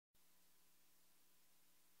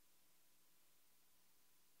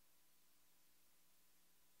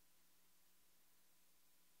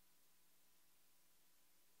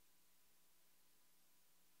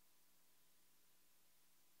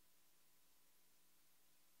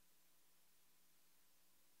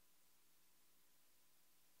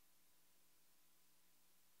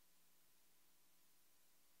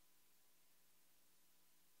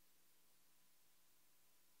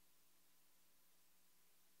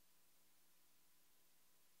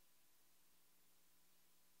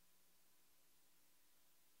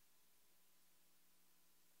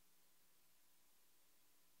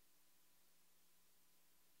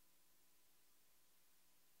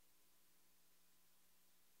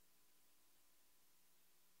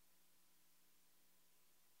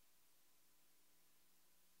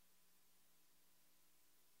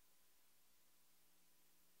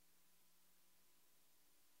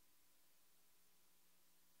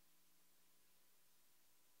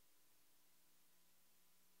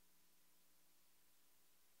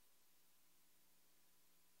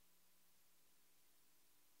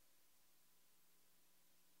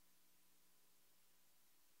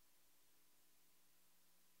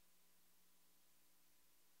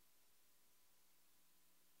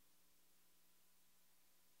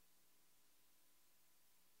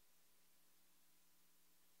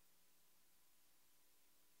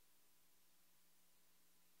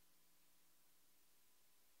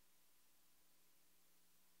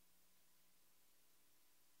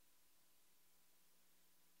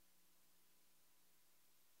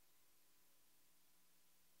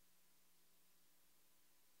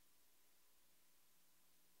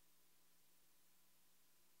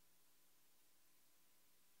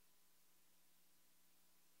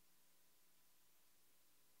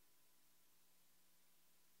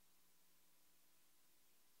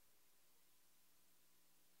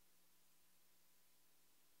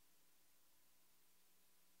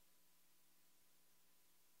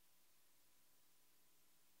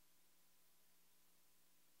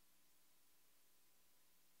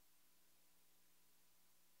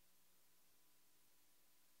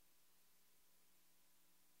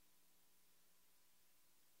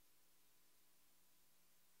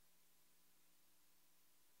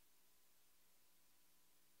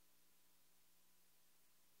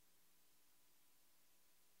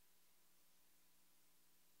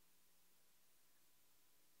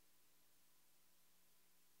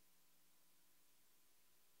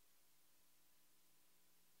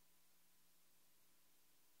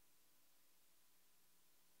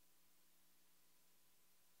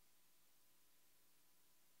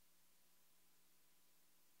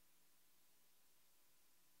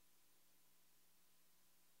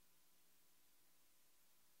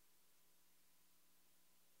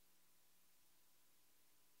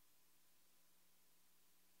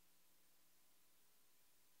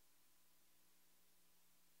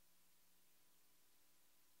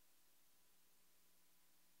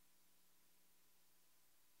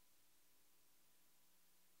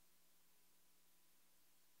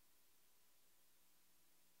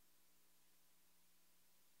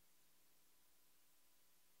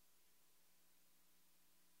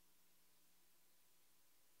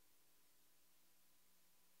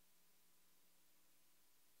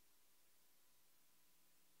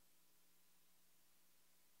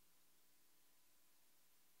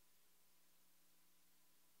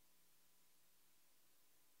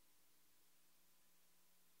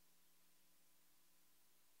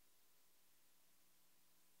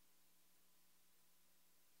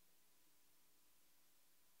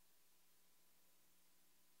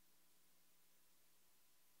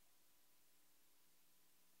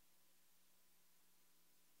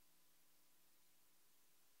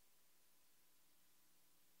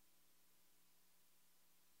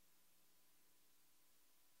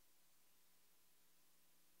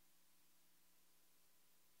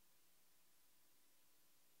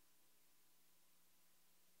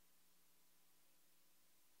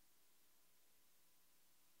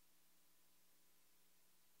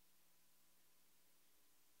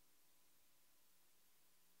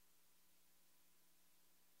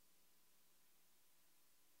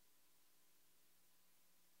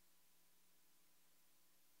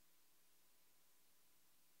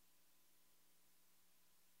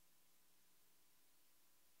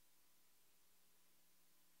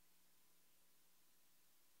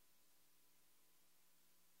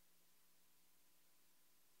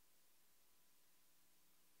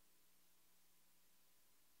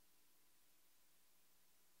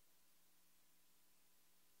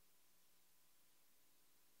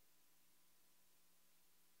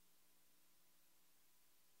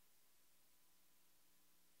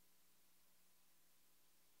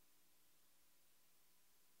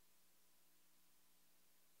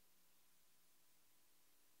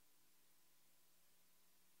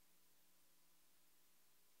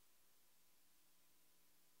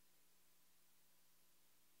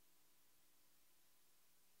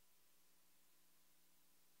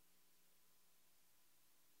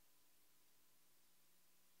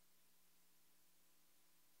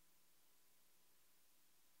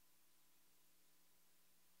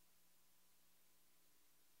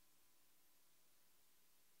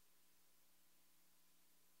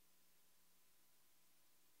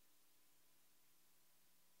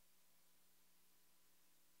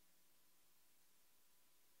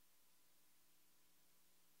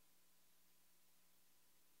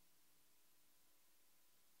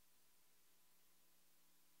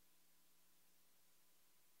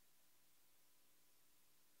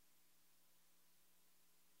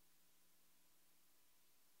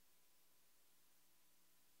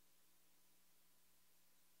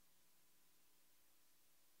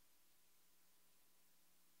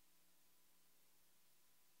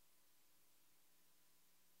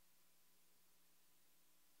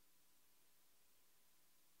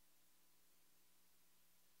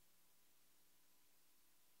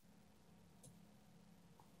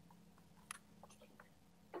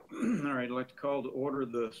All right, I'd like to call to order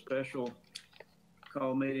the special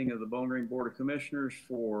call meeting of the Bowling Green Board of Commissioners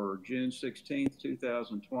for June 16th,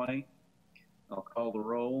 2020. I'll call the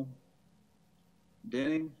roll.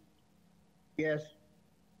 Denning? Yes.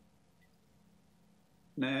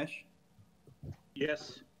 Nash?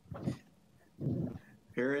 Yes.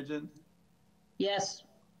 Perigin? Yes.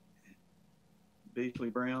 Beasley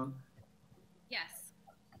Brown? Yes.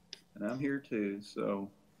 And I'm here too,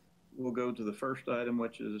 so we'll go to the first item,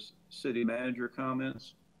 which is city manager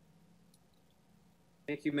comments.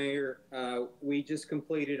 Thank you, Mayor. We just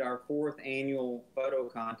completed our 4th annual photo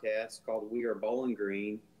contest called We Are Bowling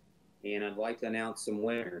Green, and I'd like to announce some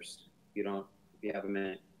winners. If you have a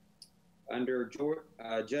minute. Under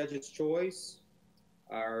Judge's Choice,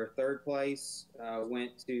 our 3rd place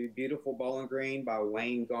went to Beautiful Bowling Green by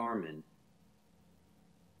Wayne Garman.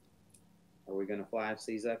 Are we going to flash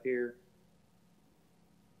these up here?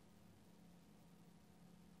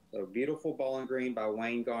 So Beautiful Bowling Green by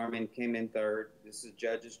Wayne Garman came in 3rd. This is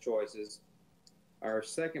Judge's Choices. Our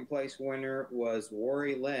 2nd place winner was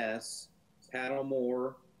Worry Less, Paddle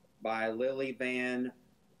More by Lily Van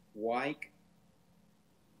Wyke.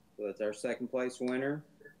 So that's our 2nd place winner.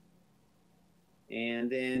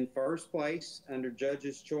 And then 1st place under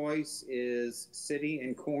Judge's Choice is City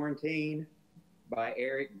in Quarantine by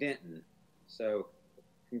Eric Denton. So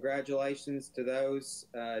congratulations to those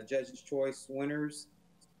Judge's Choice winners.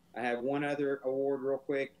 I have one other award real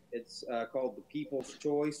quick. It's called the People's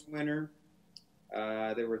Choice winner.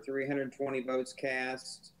 There were 320 votes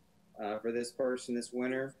cast for this person this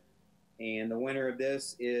winter. And the winner of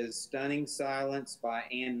this is Stunning Silence by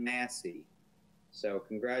Ann Massey. So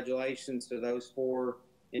congratulations to those 4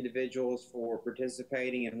 individuals for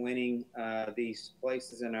participating and winning these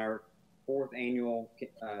places in our 4th annual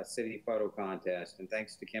city photo contest. And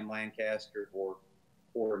thanks to Kim Lancaster for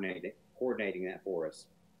coordinating that for us.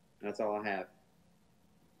 That's all I have.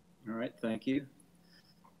 All right, thank you.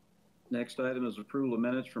 Next item is approval of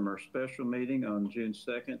minutes from our special meeting on June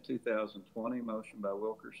 2nd, 2020. Motion by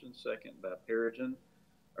Wilkerson, second by Perigin.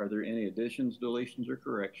 Are there any additions, deletions, or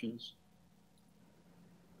corrections?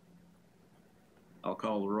 I'll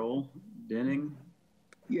call the roll. Denning?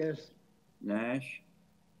 Yes. Nash?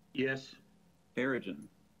 Yes. Perigin?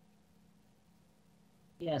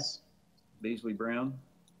 Yes. Beasley Brown?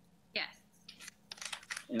 Yes.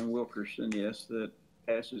 And Wilkerson, yes, that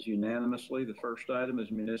passes unanimously. The first item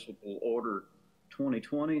is Municipal Order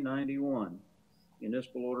 2020-91.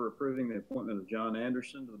 Municipal Order approving the appointment of John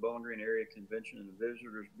Anderson to the Bowling Green Area Convention and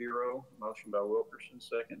Visitors Bureau. Motion by Wilkerson,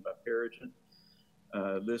 second by Perigin.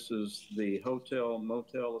 This is the Hotel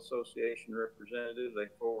Motel Association representative. They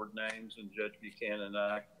forward names, and Judge Buchanan and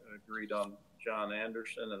I agreed on John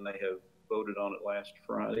Anderson, and they have voted on it last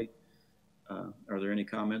Friday. Are there any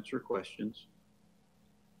comments or questions?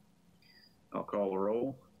 I'll call the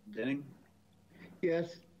roll. Denning?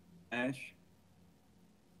 Yes. Ash?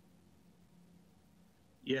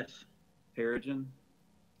 Yes. Perigin?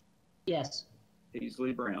 Yes.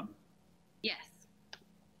 Beasley Brown? Yes.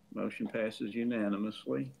 Motion passes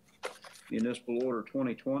unanimously. Municipal Order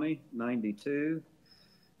 2020-92.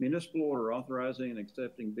 Municipal Order authorizing and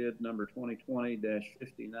accepting bid number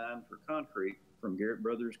 2020-59 for concrete from Garrett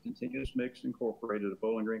Brothers Continuous Mix Incorporated of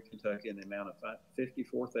Bowling Green, Kentucky in the amount of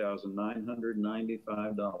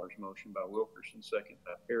 $54,995. Motion by Wilkerson, second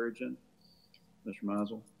by Perigin. Mr.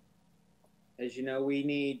 Meisel. As you know, we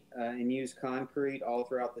need and use concrete all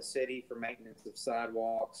throughout the city for maintenance of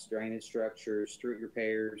sidewalks, drainage structures, street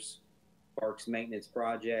repairs, parks maintenance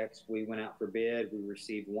projects. We went out for bid. We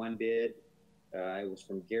received 1 bid. It was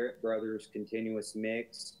from Garrett Brothers Continuous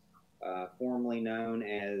Mix, formerly known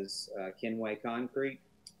as Kenway Concrete,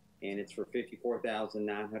 and it's for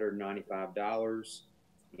 $54,995.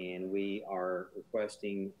 And we are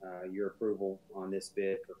requesting your approval on this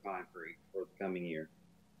bid for concrete for the coming year.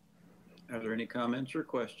 Are there any comments or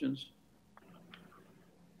questions?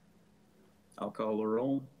 I'll call the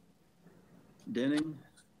roll. Denning?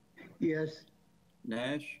 Yes.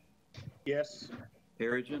 Nash? Yes.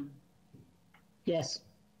 Perigin? Yes.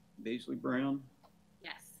 Beasley Brown?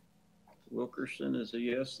 Yes. Wilkerson is a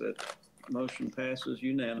yes. That motion passes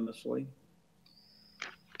unanimously.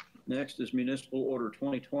 Next is Municipal Order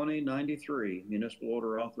 2020-93. Municipal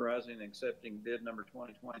Order authorizing and accepting bid number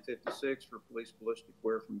 2020-56 for Police Ballistic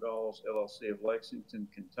Wear from Galls, LLC of Lexington,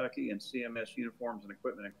 Kentucky, and CMS Uniforms and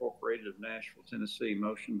Equipment Incorporated of Nashville, Tennessee.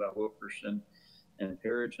 Motion by Wilkerson and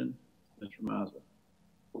Perigin. Mr. Meisel.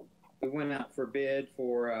 We went out for bid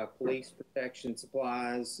for police protection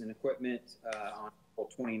supplies and equipment on April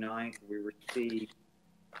 29th. We received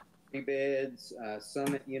 3 bids,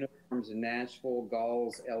 Summit Uniforms in Nashville,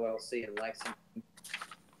 Galls LLC in Lexington,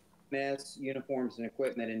 CMS Uniforms and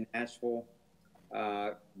Equipment in Nashville.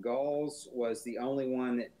 Galls was the only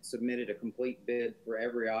one that submitted a complete bid for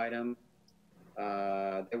every item.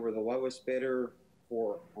 They were the lowest bidder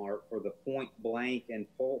for the Point Blank and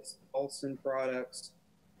Paulson products,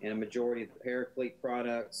 and a majority of the Paraclete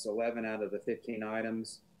products, 11 out of the 15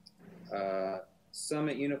 items.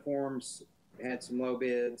 Summit Uniforms had some low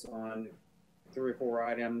bids on 3 or 4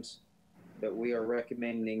 items, but we are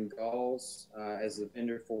recommending Galls as the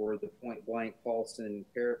vendor for the Point Blank, Paulson,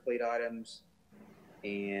 Paraclete items,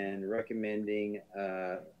 and recommending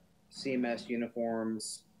CMS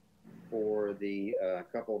Uniforms for the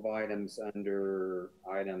couple of items under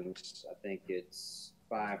items, I think it's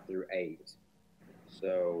 5 through 8.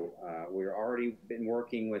 So we've already been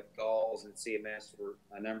working with Galls and CMS for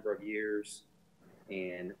a number of years,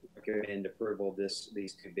 and recommend approval of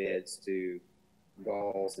these 2 bids to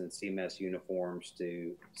Galls and CMS Uniforms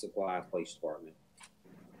to supply the police department.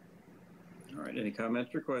 All right, any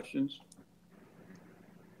comments or questions?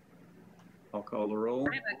 I'll call the roll.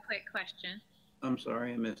 I have a quick question. I'm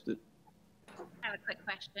sorry, I missed it. I have a quick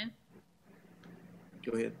question.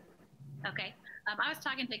 Go ahead. Okay. I was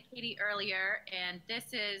talking to Katie earlier, and this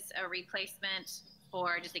is a replacement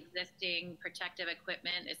for just existing protective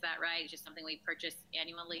equipment. Is that right? It's just something we purchase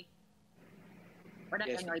annually? Or not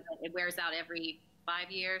Yes. annually, but it wears out every 5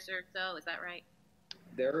 years or so. Is that right?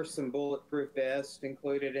 There are some bulletproof vests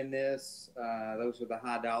included in this. Those are the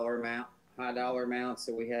high dollar amounts.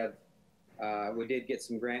 So we have, we did get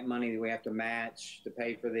some grant money that we have to match to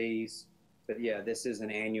pay for these. But yeah, this is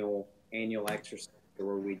an annual exercise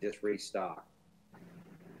where we just restock.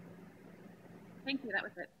 Thank you. That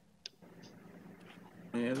was it.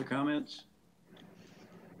 Any other comments?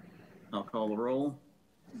 I'll call the roll.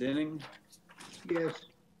 Denning, yes,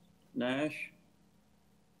 Nash,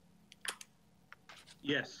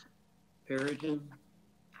 Yes. Perigin,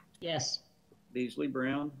 Yes. Beasley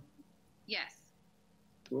Brown, Yes.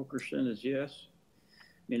 Wilkerson is yes.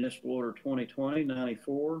 Municipal Order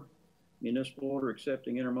 2020-94, municipal order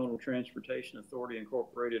accepting Intermodal Transportation Authority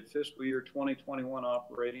Incorporated fiscal year 2021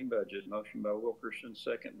 operating budget. Motion by Wilkerson,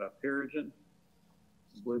 second by Perigin.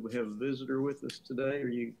 I believe we have a visitor with us today. Are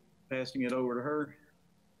you passing it over to her?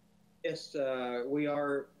 Yes, we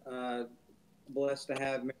are blessed to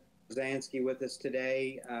have Mary Zansky with us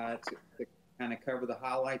today to kind of cover the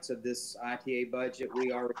highlights of this ITA budget.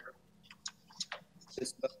 We are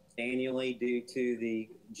this annually due to the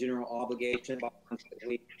general obligation bonds that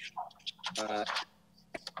we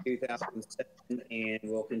 2007 and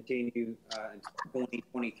will continue until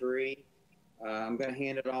 2023. I'm going to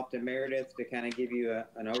hand it off to Meredith to kind of give you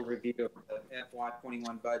an overview of the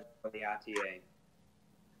FY21 budget for the ITA.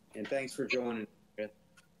 And thanks for joining, Meredith.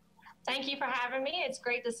 Thank you for having me. It's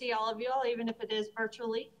great to see all of you all, even if it is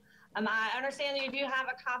virtually. I understand that you do have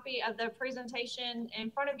a copy of the presentation in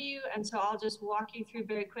front of you, and so I'll just walk you through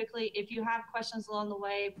very quickly. If you have questions along the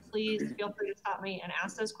way, please feel free to stop me and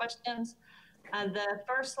ask those questions. The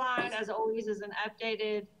first slide, as always, is an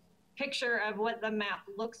updated picture of what the map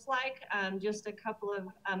looks like. Just a couple of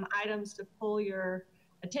items to pull your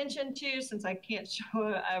attention to, since I can't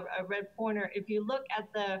show a red pointer. If you look at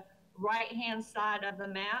the right-hand side of the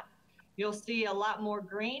map, you'll see a lot more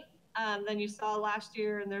green than you saw last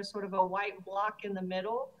year, and there's sort of a white block in the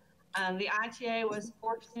middle. The ITA was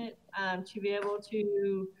fortunate to be able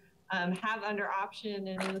to have under option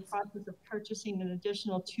and in the process of purchasing an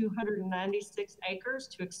additional 296 acres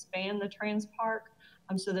to expand the Trans Park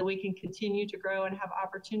so that we can continue to grow and have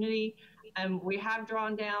opportunity. We have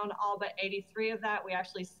drawn down all but 83 of that. We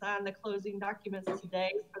actually signed the closing documents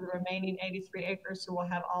today for the remaining 83 acres, so we'll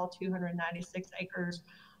have all 296 acres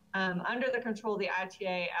under the control of the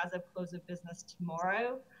ITA as of close of business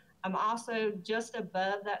tomorrow. Also, just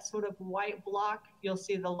above that sort of white block, you'll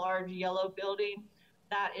see the large yellow building.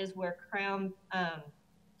 That is where Crown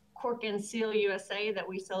Cork and Seal USA that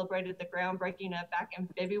we celebrated the groundbreaking of back in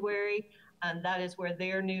February. That is where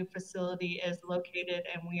their new facility is located,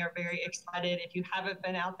 and we are very excited. If you haven't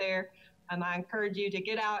been out there, I encourage you to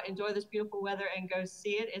get out, enjoy this beautiful weather, and go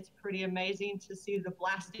see it. It's pretty amazing to see the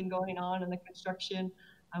blasting going on and the construction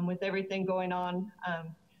with everything going on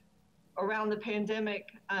around the pandemic.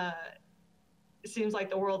 It seems like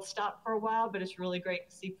the world stopped for a while, but it's really great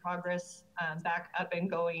to see progress back up and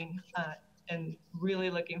going, and really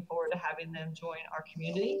looking forward to having them join our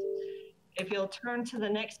community. If you'll turn to the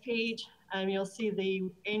next page, you'll see the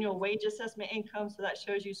annual wage assessment income. So that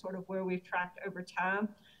shows you sort of where we've tracked over time.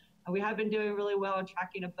 We have been doing really well in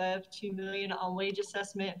tracking above 2 million on wage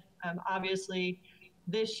assessment. Obviously,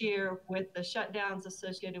 this year with the shutdowns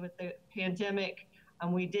associated with the pandemic,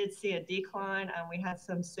 And we did see a decline, and we had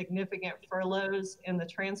some significant furloughs in the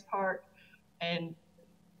Transpart. And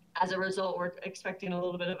as a result, we're expecting a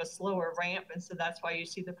little bit of a slower ramp. And so that's why you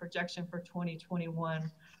see the projection for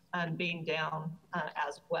 2021 being down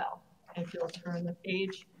as well. If you'll turn the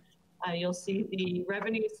page, you'll see the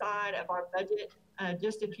revenue side of our budget,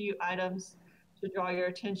 just a few items to draw your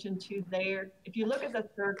attention to there. If you look at the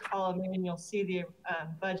third column, and you'll see the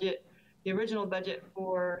budget, the original budget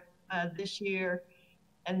for this year,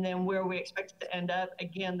 and then where we expect it to end up.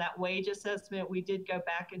 Again, that wage assessment, we did go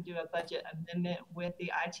back and do a budget amendment with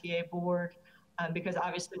the ITA board because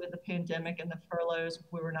obviously with the pandemic and the furloughs,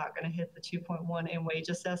 we were not going to hit the 2.1 in wage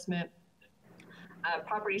assessment.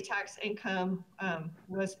 Property tax income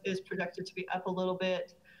is projected to be up a little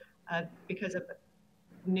bit because of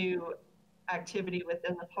new activity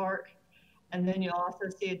within the park. And then you'll also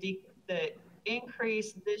see the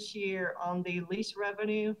increase this year on the lease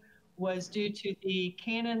revenue was due to the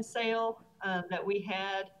Canon sale that we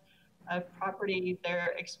had. A property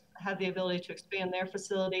there had the ability to expand their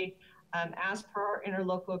facility. As per our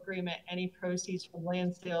interlocal agreement, any proceeds from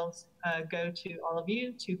land sales go to all of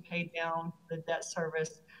you to pay down the debt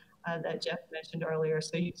service that Jeff mentioned earlier.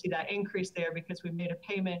 So you see that increase there because we made a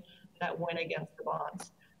payment that went against the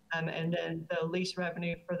bonds. And then the lease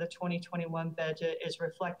revenue for the 2021 budget is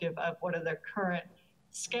reflective of what are the current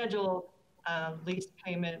scheduled lease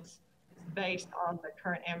payments based on the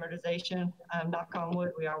current amortization. Knock on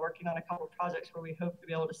wood, we are working on a couple of projects where we hope to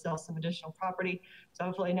be able to sell some additional property. So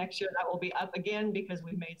hopefully next year that will be up again because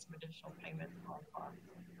we made some additional payments on bonds.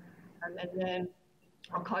 And then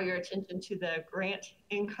I'll call your attention to the grant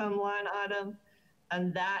income line item.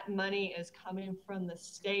 And that money is coming from the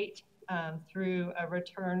state through a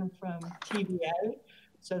return from TVA.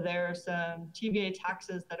 So there are some TVA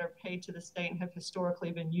taxes that are paid to the state and have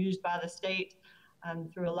historically been used by the state.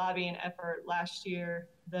 Through a lobbying effort last year,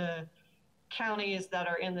 the counties that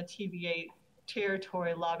are in the TVA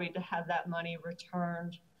territory lobbied to have that money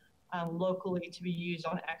returned locally to be used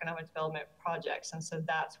on economic development projects. And so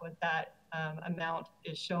that's what that amount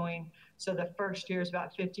is showing. So the first year is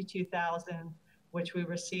about $52,000, which we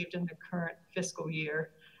received in the current fiscal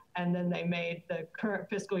year. And then they made the current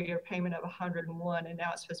fiscal year payment of 101, and now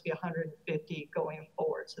it's supposed to be 150 going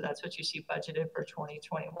forward. So that's what you see budgeted for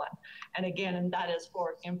 2021. And again, and that is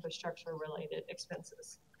for infrastructure related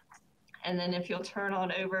expenses. And then if you'll turn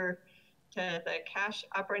on over to the cash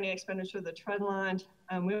operating expenditure, the trend line,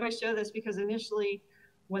 we always show this because initially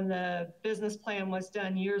when the business plan was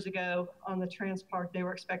done years ago on the Transpart, they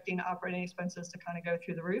were expecting operating expenses to kind of go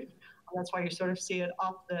through the roof. That's why you sort of see it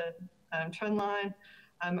off the trend line.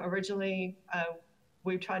 Originally,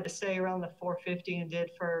 we tried to stay around the 450 and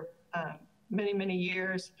did for many, many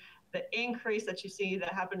years. The increase that you see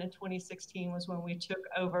that happened in 2016 was when we took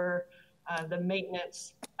over the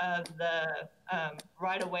maintenance of the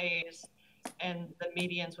right-of-ways and the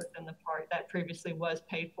medians within the park that previously was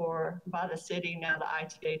paid for by the city. Now the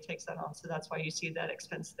ITA takes that on, so that's why you see that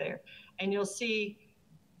expense there. And you'll see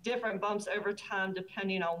different bumps over time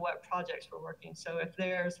depending on what projects we're working. So if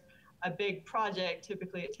there's a big project,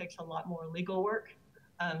 typically it takes a lot more legal work.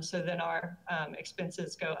 So then our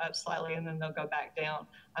expenses go up slightly and then they'll go back down.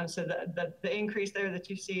 So the increase there that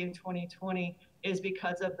you see in 2020 is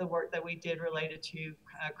because of the work that we did related to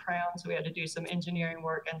crowns. We had to do some engineering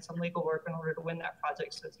work and some legal work in order to win that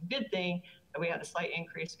project. So it's a good thing that we had a slight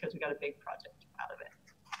increase because we got a big project out of it.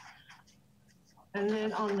 And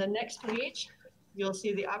then on the next page, you'll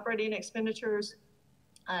see the operating expenditures.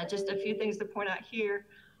 Just a few things to point out here.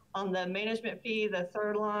 On the management fee, the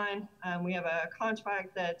third line, we have a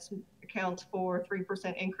contract that accounts for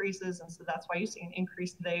 3% increases, and so that's why you see an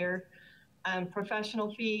increase there.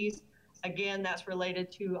 Professional fees, again, that's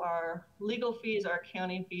related to our legal fees, our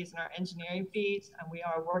accounting fees, and our engineering fees, and we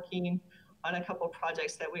are working on a couple of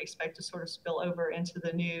projects that we expect to sort of spill over into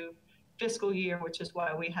the new fiscal year, which is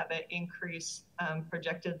why we have an increase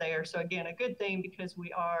projected there. So again, a good thing because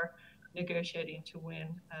we are negotiating to win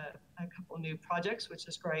a couple new projects, which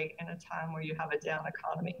is great in a time where you have a down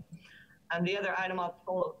economy. And the other item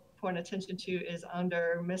I'll point attention to is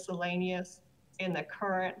under miscellaneous in the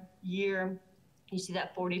current year. You see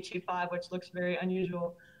that 42.5, which looks very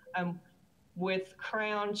unusual. With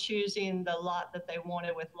Crown choosing the lot that they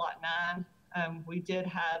wanted with lot 9, we did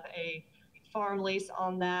have a farm lease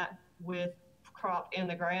on that with crop in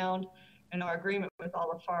the ground. And our agreement with all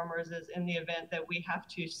the farmers is in the event that we have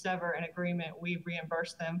to sever an agreement, we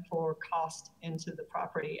reimburse them for cost into the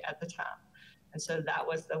property at the time. And so that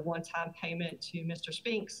was the one-time payment to Mr.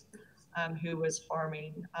 Spinks, who was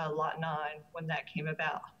farming lot 9 when that came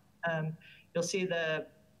about. You'll see the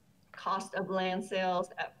cost of land sales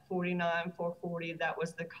at 49,440. That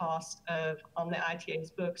was the cost of on the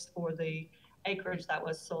ITA's books for the acreage that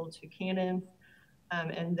was sold to Canon.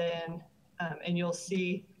 And you'll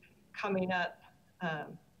see coming up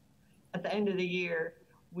at the end of the year,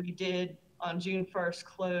 we did on June 1st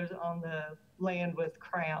close on the land with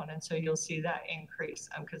Crown, and so you'll see that increase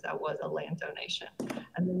because that was a land donation.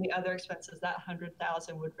 And then the other expenses, that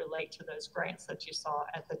 100,000 would relate to those grants that you saw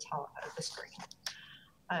at the top of the screen.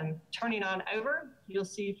 Turning on over, you'll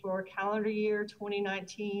see for calendar year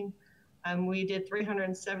 2019, we did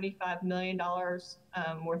 $375 million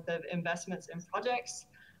worth of investments in projects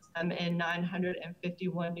and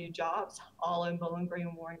 951 new jobs, all in Bowling Green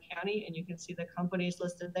and Warren County, and you can see the companies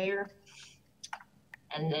listed there.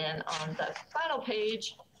 And then on the final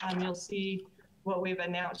page, you'll see what we've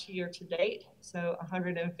announced year to date. So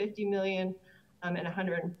 150 million and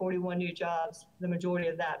 141 new jobs, the majority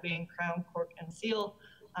of that being Crown, Cork, and Seal.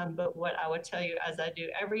 But what I would tell you, as I do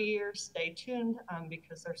every year, stay tuned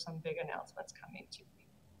because there's some big announcements coming to you.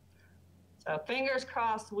 So fingers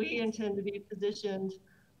crossed, we intend to be positioned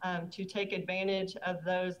to take advantage of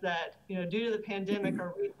those that, due to the pandemic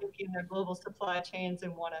are rethinking their global supply chains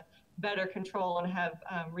and want to better control and have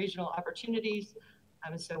regional opportunities.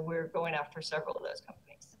 So we're going after several of those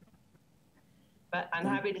companies. But I'm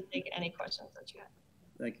happy to take any questions that you have.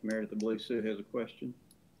 Thank you, Meredith. I believe Sue has a question.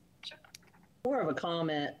 Sure. More of a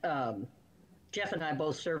comment. Jeff and I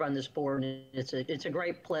both serve on this board, and it's a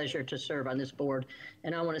great pleasure to serve on this board.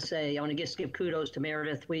 And I want to just give kudos to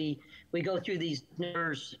Meredith. We go through these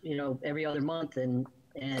numbers, every other month, and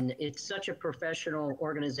it's such a professional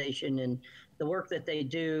organization, and the work that they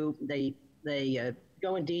do, they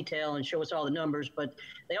go in detail and show us all the numbers, but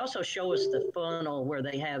they also show us the funnel where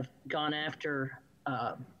they have gone after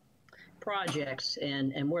projects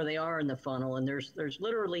and where they are in the funnel. And there's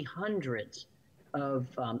literally hundreds of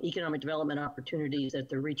economic development opportunities that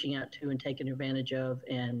they're reaching out to and taking advantage of,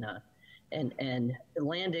 and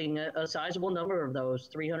landing a sizable number of those,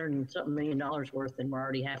 $300 and something million worth, and we're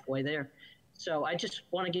already halfway there. So I just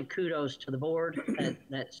want to give kudos to the board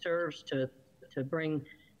that serves to bring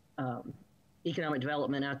economic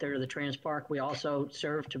development out there to the Trans Park. We also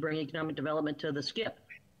serve to bring economic development to the SCIP,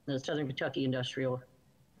 the Southern Kentucky Industrial.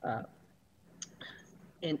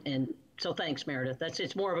 And so thanks, Meredith.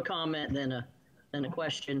 It's more of a comment than a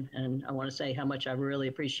question, and I want to say how much I really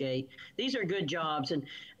appreciate. These are good jobs, and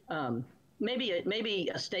maybe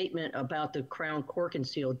a statement about the Crown, Cork, and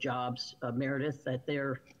Seal jobs, Meredith, that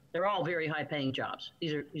they're all very high-paying jobs.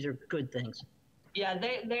 These are good things. Yeah,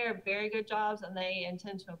 they're very good jobs, and they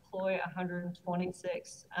intend to employ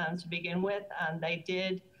 126 to begin with. They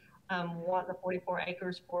did want the 44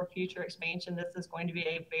 acres for future expansion. This is going to be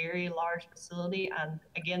a very large facility.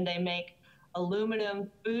 Again, they make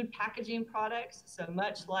aluminum food packaging products. So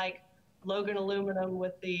much like Logan Aluminum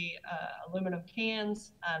with the aluminum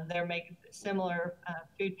cans, they're making similar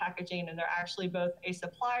food packaging, and they're actually both a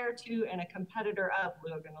supplier to and a competitor of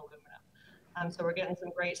Logan Aluminum. So we're getting some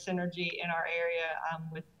great synergy in our area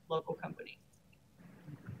with local companies.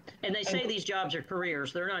 And they say these jobs are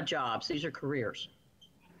careers. They're not jobs. These are careers.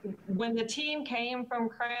 When the team came from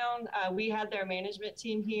Crown, we had their management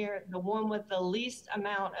team here. The one with the least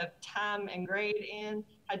amount of time and grade in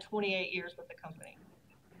had 28 years with the company.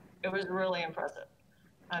 It was really impressive.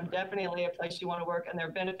 Definitely a place you want to work, and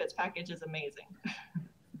their benefits package is amazing.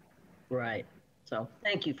 Right. So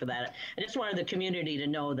thank you for that. I just wanted the community to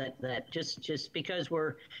know that just because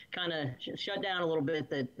we're kind of shut down a little bit,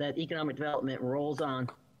 that economic development rolls on.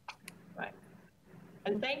 Right.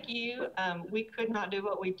 And thank you. We could not do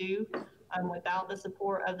what we do without the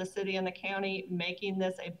support of the city and the county, making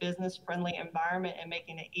this a business-friendly environment and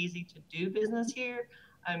making it easy to do business here.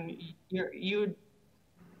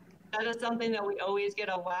 That is something that we always get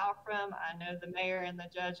a wow from. I know the mayor and the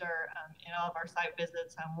judge are in all of our site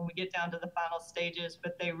visits when we get down to the final stages,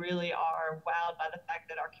 but they really are wowed by the fact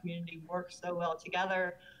that our community works so well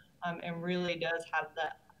together and really does have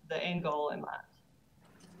the end goal in mind.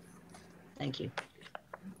 Thank you.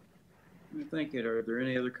 Thank you. Are there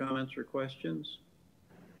any other comments or questions?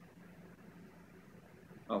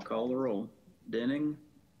 I'll call the roll. Denning?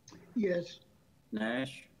 Yes.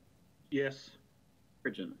 Nash? Yes.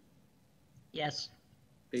 Pridgeon? Yes.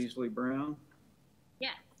 Beasley Brown?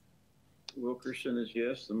 Yes. Wilkerson is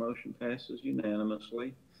yes. The motion passes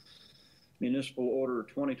unanimously. Municipal Order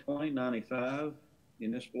 2020-95,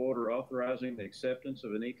 municipal order authorizing the acceptance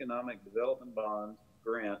of an economic development bond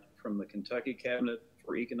grant from the Kentucky Cabinet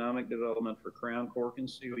for Economic Development for Crown, Cork, and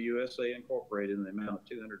Seal USA Incorporated in the amount of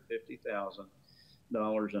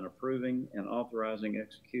 $250,000 and approving and authorizing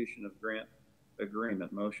execution of grant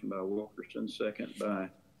agreement. Motion by Wilkerson, second by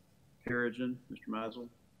Perigin, Mr. Mizel.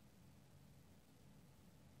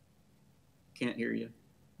 Can't hear you.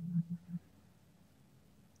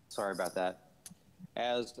 Sorry about that.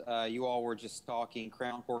 As you all were just talking,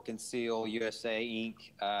 Crown Cork and Seal USA Inc.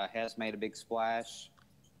 Has made a big splash,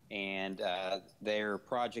 and their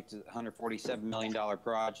project is a $147 million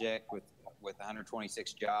project with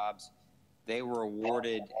 126 jobs. They were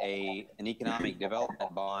awarded an economic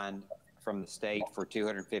development bond from the state for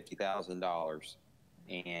 $250,000.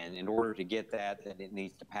 And in order to get that, it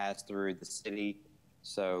needs to pass through the city.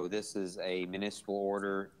 So this is a municipal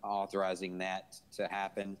order authorizing that to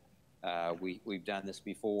happen. We've done this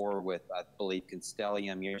before with, I believe,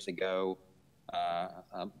 Constellium years ago,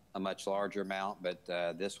 a much larger amount, but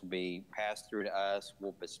this will be passed through to us.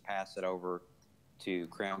 We'll just pass it over to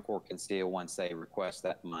Crown Cork and Seal once they request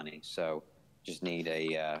that money. So just need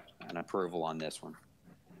an approval on this one.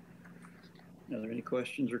 Are there any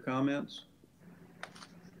questions or comments?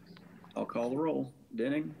 I'll call the roll.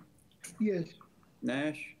 Denning, Yes.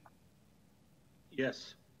 Nash,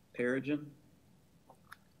 Yes. Perigin,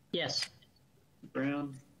 Yes.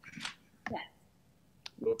 Brown. Yes.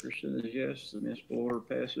 Wilkerson is yes. The municipal order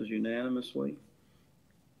passes unanimously.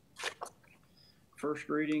 First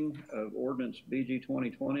reading of ordinance BG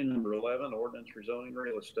 2020 number 11, ordinance rezoning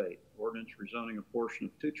real estate. Ordinance rezoning a portion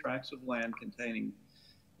of 2 tracts of land containing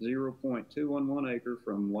 0.211 acre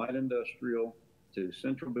from light industrial to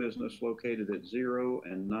central business located at 0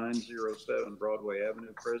 and 907 Broadway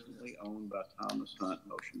Avenue, presently owned by Thomas Hunt.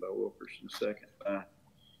 Motion by Wilkerson, second by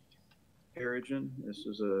Perigin. This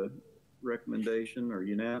is a recommendation or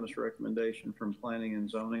unanimous recommendation from Planning and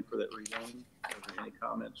Zoning for that rezoning. Are there any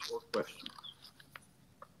comments or questions?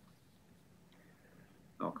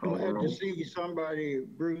 I'll call the Glad roll. to see somebody,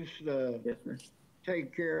 Bruce, Yes, sir.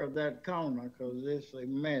 take care of that corner, because it's a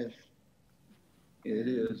mess. It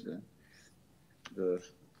is. The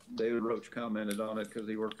David Roach commented on it because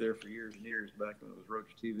he worked there for years and years back when it was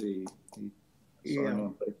Roach TV. He saw it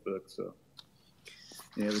on Facebook. So,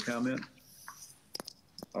 any other comment?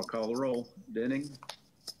 I'll call the roll. Denning,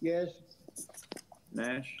 Yes.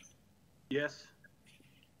 Nash, Yes.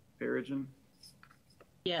 Perigin,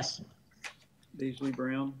 Yes. Beasley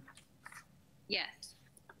Brown, Yes.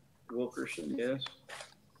 Wilkerson, yes.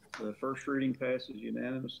 The first reading passes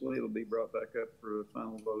unanimously. It'll be brought back up for a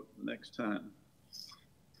final vote the next time.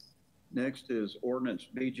 Next is ordinance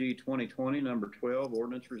BG 2020 number 12,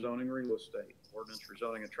 ordinance rezoning real estate. Ordinance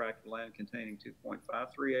rezoning a tract of land containing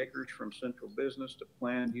 2.53 acres from central business to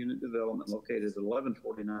planned unit development located at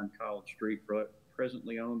 1149 College Street,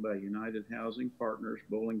 presently owned by United Housing Partners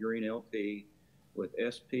Bowling Green LP, with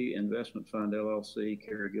SP Investment Fund LLC,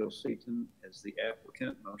 Carrigill Seaton as the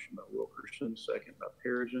applicant. Motion by Wilkerson, second by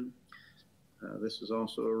Perigin. This is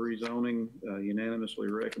also a rezoning unanimously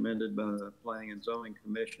recommended by the Planning and Zoning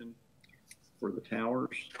Commission for the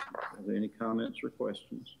towers. Are there any comments or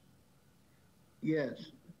questions?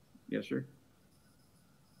 Yes. Yes, sir.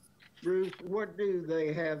 Bruce, what do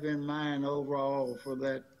they have in mind overall for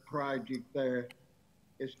that project there?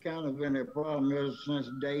 It's kind of been a problem since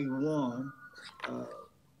day one.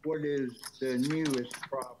 What is the newest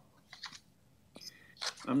problem?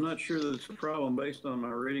 I'm not sure that it's a problem. Based on my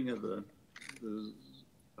reading of the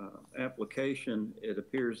application, it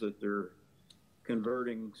appears that they're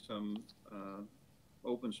converting some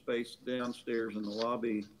open space downstairs in the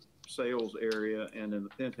lobby sales area and in the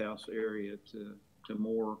penthouse area to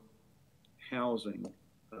more housing.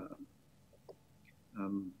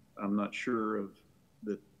 I'm not sure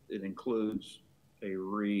that it includes a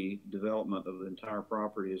redevelopment of the entire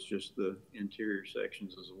property. It's just the interior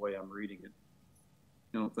sections is the way I'm reading it.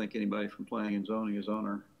 I don't think anybody from Planning and Zoning is on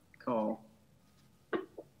our call.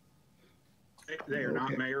 They are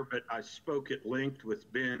not, Mayor, but I spoke at length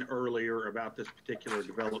with Ben earlier about this particular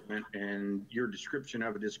development, and your description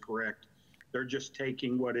of it is correct. They're just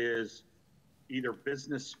taking what is either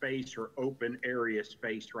business space or open area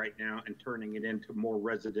space right now and turning it into more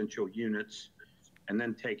residential units, and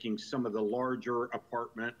then taking some of the larger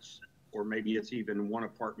apartments, or maybe it's even one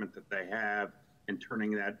apartment that they have, and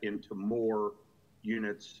turning that into more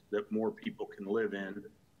units that more people can live in.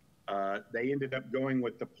 They ended up going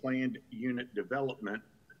with the planned unit development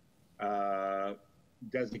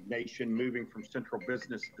designation, moving from central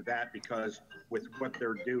business to that, because with what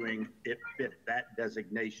they're doing, it fit that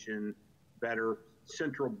designation better.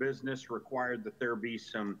 Central business required that there be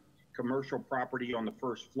some commercial property on the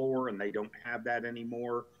first floor, and they don't have that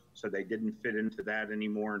anymore, so they didn't fit into that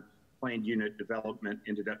anymore. And planned unit development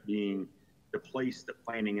ended up being the place that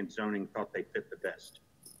Planning and Zoning thought they fit the best.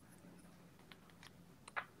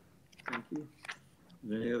 Thank you.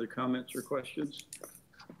 Any other comments or questions?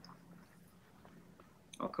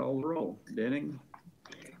 I'll call the roll. Denning,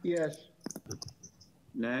 Yes.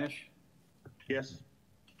 Nash, Yes.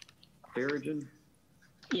 Perigin,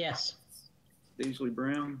 Yes. Beasley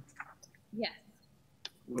Brown, Yes.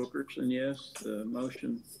 Wilkerson, yes. The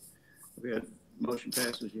motion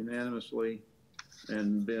passes unanimously.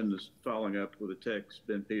 And Ben is following up with a text,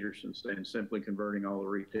 Ben Peterson, saying simply converting all the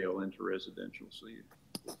retail into residential. So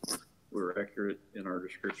we're accurate in our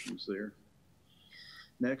descriptions there.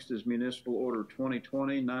 Next is Municipal Order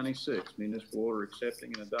 2020-96, Municipal Order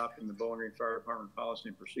accepting and adopting the Bowling Green Fire Department Policy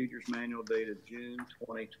and Procedures Manual dated June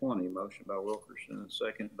 2020. Motion by Wilkerson and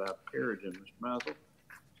second by Perigin. Mr. Mazel.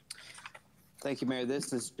 Thank you, Mayor.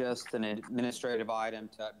 This is just an administrative item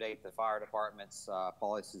to update the fire department's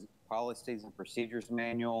policies and procedures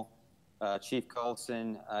manual. Chief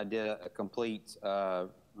Colson did a complete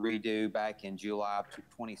redo back in July of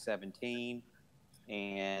 2017,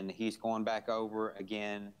 and he's going back over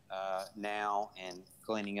again now and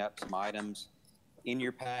cleaning up some items. In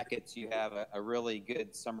your packets, you have a really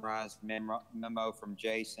good summarized memo from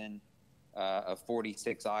Jason of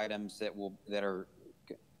 46 items that are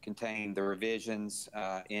contain the revisions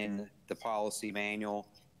in the policy manual,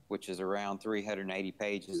 which is around 380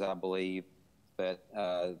 pages, I believe. But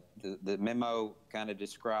the memo kind of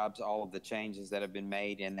describes all of the changes that have been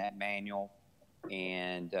made in that manual.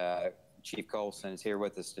 And Chief Colson is here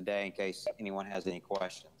with us today in case anyone has any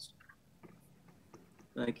questions.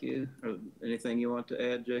 Thank you. Anything you want to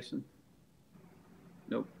add, Jason?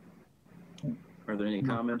 Nope. Are there any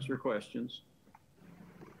comments or questions?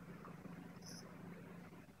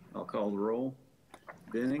 I'll call the roll.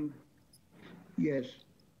 Denning, Yes.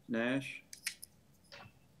 Nash,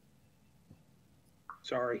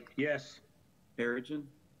 Sorry. Yes. Perigin,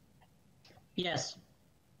 Yes.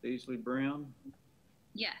 Beasley Brown,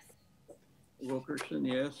 Yes. Wilkerson,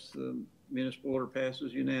 yes. The municipal order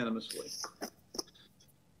passes unanimously.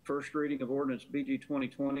 First reading of ordinance BG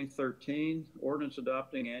 2020-13, ordinance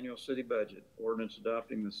adopting annual city budget. Ordinance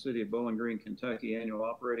adopting the City of Bowling Green, Kentucky annual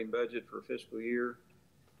operating budget for fiscal year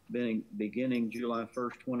beginning July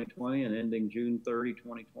 1st, 2020 and ending June 30,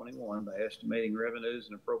 2021 by estimating revenues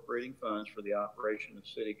and appropriating funds for the operation of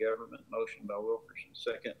city government. Motion by Wilkerson,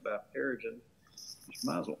 second by Perigin. Mr.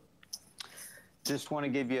 Mazel. Just want to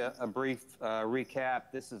give you a brief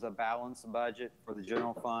recap. This is a balanced budget for the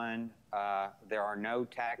general fund. There are no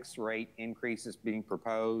tax rate increases being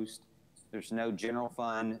proposed. There's no general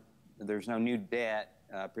fund. There's no new debt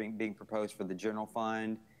being proposed for the general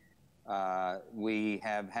fund. We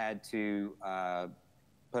have had to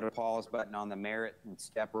put a pause button on the merit and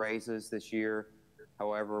step raises this year.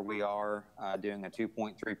 However, we are doing a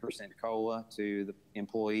 2.3% COLA to the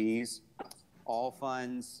employees. All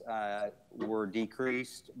funds were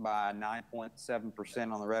decreased by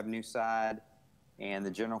 9.7% on the revenue side, and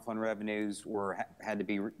the general fund revenues had to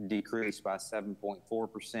be decreased by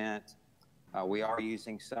 7.4%. We are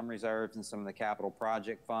using some reserves in some of the capital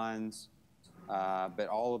project funds. But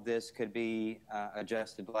all of this could be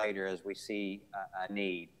adjusted later as we see a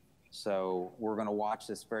need. So we're going to watch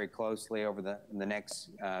this very closely over the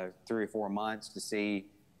next 3 or 4 months to see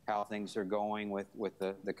how things are going with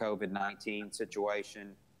the COVID-19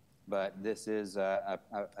 situation. But this is a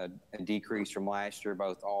decrease from last year,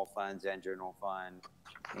 both all funds and general fund.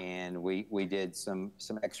 And we did some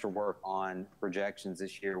extra work on projections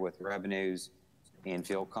this year with revenues and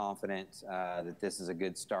feel confident that this is a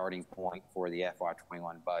good starting point for the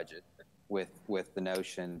FY21 budget with the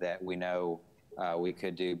notion that we know we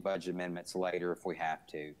could do budget amendments later if we have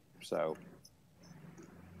to. So.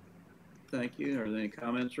 Thank you. Are there any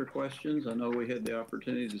comments or questions? I know we had the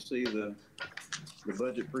opportunity to see the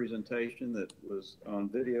budget presentation that was on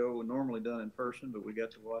video, normally done in person, but we got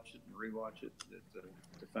to watch it and rewatch it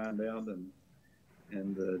to find out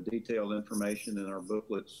and the detailed information in our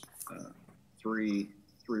booklets.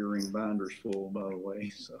 Three-ring binders full, by the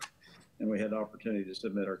way. So, and we had the opportunity to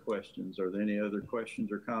submit our questions. Are there any other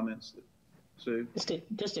questions or comments? Sue?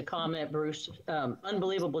 Just a comment, Bruce.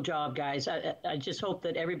 Unbelievable job, guys. I just hope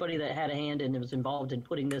that everybody that had a hand and was involved in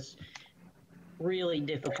putting this really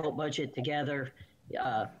difficult budget together,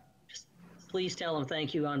 please tell them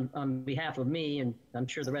thank you on behalf of me, and I'm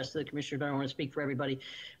sure the rest of the commissioners. I don't want to speak for everybody.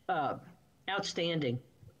 Outstanding,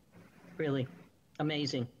 really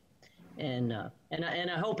amazing. And I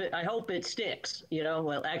hope it sticks. You know,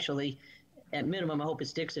 well, actually, at minimum, I hope it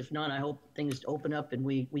sticks. If not, I hope things open up and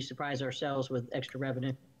we surprise ourselves with extra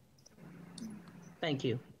revenue. Thank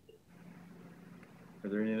you. Are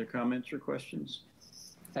there any other comments or questions?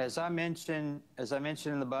 As I mentioned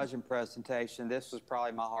in the budget presentation, this was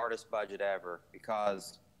probably my hardest budget ever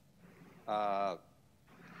because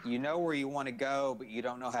you know where you want to go, but you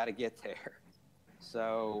don't know how to get there.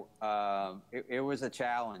 So it was a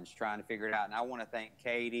challenge trying to figure it out. And I want to thank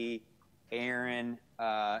Katie, Aaron,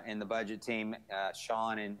 and the budget team,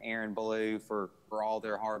 Sean and Aaron Ballou for all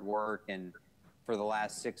their hard work, and for the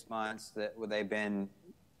last 6 months that they've been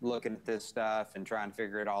looking at this stuff and trying to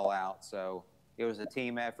figure it all out. So it was a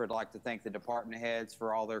team effort. I'd like to thank the department heads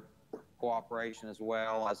for all their cooperation as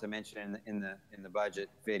well, as I mentioned in the budget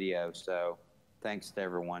video. So thanks to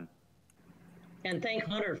everyone. And thank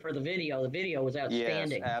Hunter for the video. The video was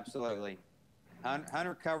outstanding. Yes, absolutely.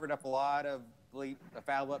 Hunter covered up a lot of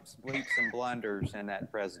foul ups, bleeps, and blunders in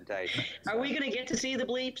that presentation. Are we going to get to see the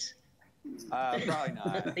bleeps? Probably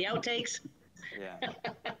not. The outtakes? Yeah.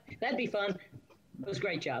 That'd be fun. It was a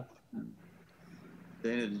great job.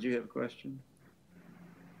 Dana, did you have a question?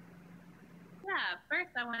 Yeah,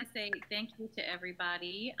 first I want to say thank you to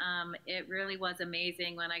everybody. It really was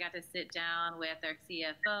amazing when I got to sit down with our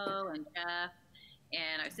CFO and Jeff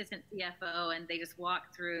and our assistant CFO, and they just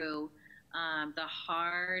walked through the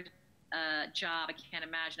hard job, I can't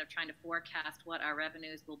imagine, of trying to forecast what our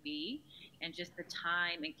revenues will be, and just the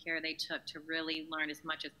time and care they took to really learn as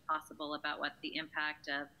much as possible about what the impact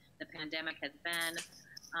of the pandemic has been.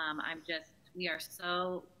 We are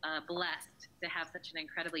so blessed to have such an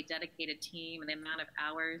incredibly dedicated team, and the amount of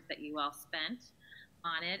hours that you all spent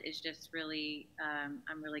on it is just really,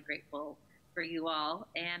 I'm really grateful for you all.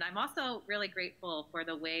 And I'm also really grateful for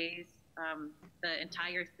the ways the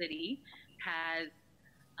entire city has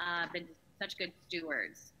been such good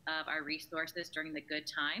stewards of our resources during the good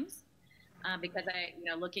times. Because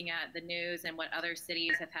looking at the news and what other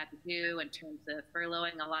cities have had to do in terms of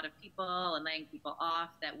furloughing a lot of people and laying people off,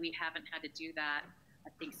 that we haven't had to do that, I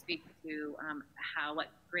think speaks to what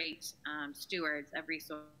great stewards of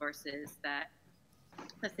resources that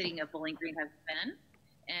the city of Bowling Green has been.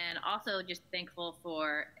 And also just thankful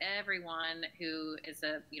for everyone who is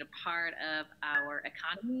a part of our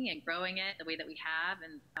economy and growing it the way that we have,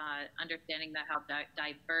 and understanding that how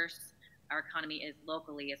diverse our economy is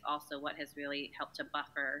locally is also what has really helped to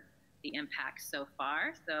buffer the impact so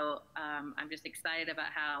far. So I'm just excited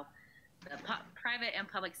about how the private and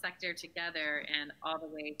public sector together and all the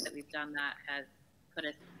ways that we've done that has put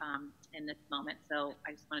us in this moment. So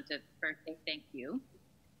I just wanted to first say thank you.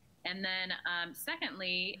 And then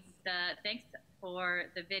secondly, thanks for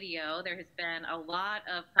the video. There has been a lot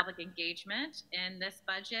of public engagement in this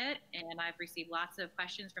budget, and I've received lots of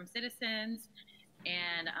questions from citizens.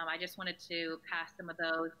 And I just wanted to pass some of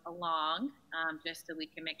those along, just so we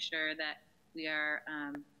can make sure that we are,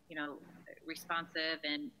 responsive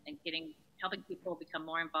and helping people become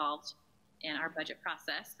more involved in our budget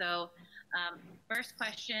process. So first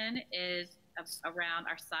question is around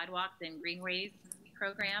our sidewalks and greenways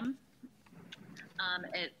program.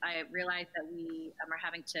 I realize that we are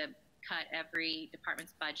having to cut every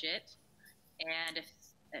department's budget, and if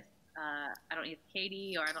I don't know if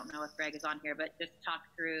Katie, or I don't know if Greg is on here, but just talk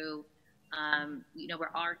through, we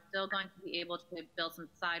are still going to be able to build some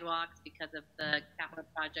sidewalks because of the capital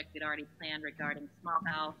project we'd already planned regarding Small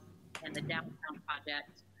House and the downtown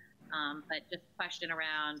project. But just question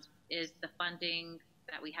around, is the funding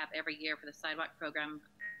that we have every year for the sidewalk program,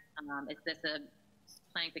 is this a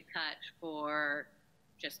planning to cut for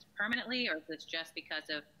just permanently, or is this just because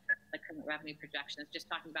of the current revenue projections? Just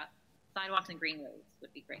talking about sidewalks and greenways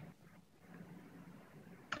would be great.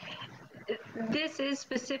 This is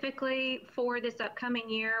specifically for this upcoming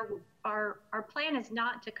year. Our plan is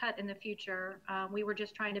not to cut in the future. We were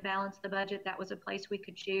just trying to balance the budget. That was a place we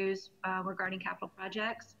could choose regarding capital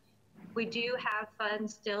projects. We do have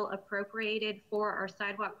funds still appropriated for our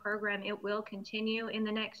sidewalk program. It will continue in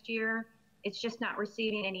the next year. It's just not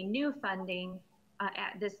receiving any new funding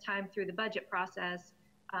at this time through the budget process.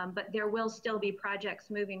 But there will still be projects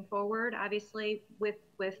moving forward, obviously, with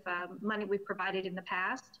money we've provided in the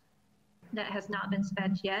past that has not been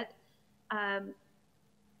spent yet.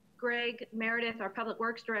 Greg Meredith, our Public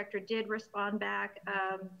Works Director, did respond back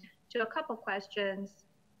to a couple questions.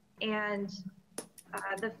 And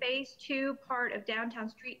the phase 2 part of Downtown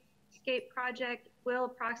Streetscape project will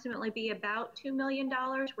approximately be about $2 million.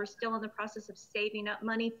 We're still in the process of saving up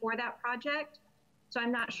money for that project. So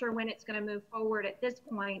I'm not sure when it's going to move forward at this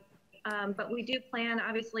point, but we do plan,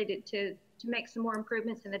 obviously, to make some more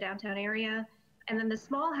improvements in the downtown area. And then the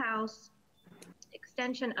Small House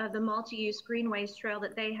extension of the multi-use greenways trail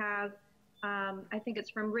that they have, I think it's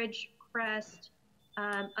from Ridgecrest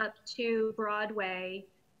up to Broadway,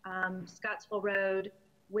 Scottsville Road,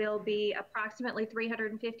 will be approximately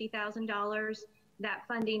 $350,000. That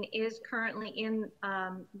funding is currently in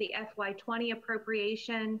the FY20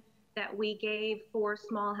 appropriation that we gave for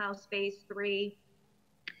Small House Phase 3.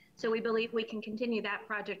 So we believe we can continue that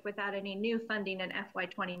project without any new funding in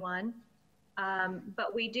FY21.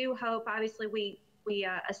 But we do hope, obviously, we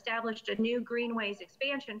established a new Greenways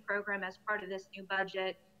expansion program as part of this new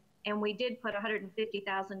budget. And we did put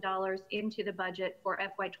 $150,000 into the budget for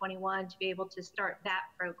FY21 to be able to start that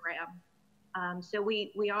program. So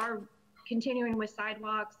we are continuing with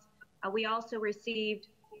sidewalks. We also received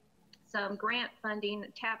some grant funding,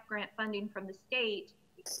 TAP grant funding from the state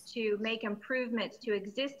to make improvements to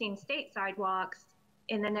existing state sidewalks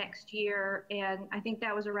in the next year. And I think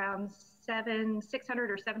that was around $600,000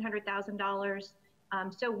 or $700,000.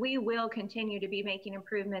 So we will continue to be making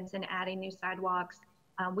improvements and adding new sidewalks.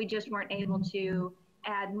 We just weren't able to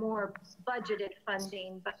add more budgeted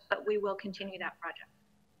funding, but we will continue that project.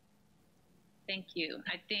 Thank you.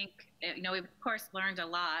 I think, we've of course learned a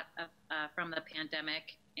lot from the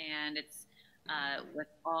pandemic, and it's with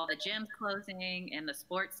all the gyms closing and the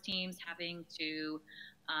sports teams having to,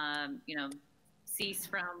 cease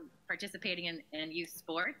from participating in youth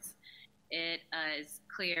sports. It is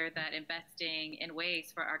clear that investing in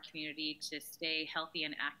ways for our community to stay healthy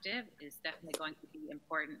and active is definitely going to be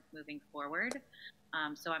important moving forward.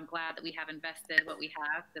 So I'm glad that we have invested what we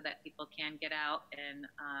have so that people can get out and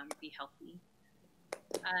be healthy.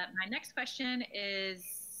 My next question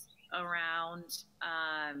is around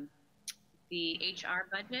the HR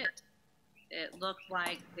budget. It looked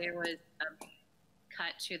like there was a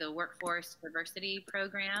cut to the workforce diversity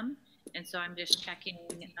program. And so I'm just checking,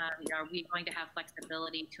 are we going to have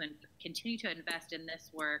flexibility to continue to invest in this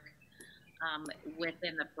work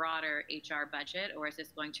within the broader HR budget, or is this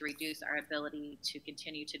going to reduce our ability to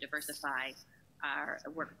continue to diversify our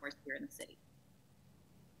workforce here in the city?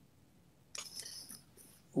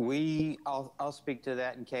 I'll speak to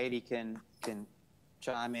that, and Katie can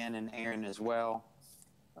chime in, and Aaron as well.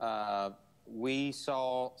 We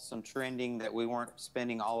saw some trending that we weren't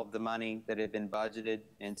spending all of the money that had been budgeted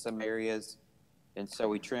in some areas. And so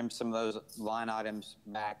we trimmed some of those line items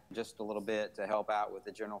back just a little bit to help out with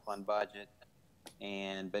the general fund budget.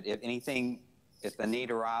 But if the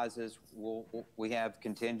need arises, we have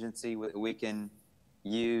contingency we can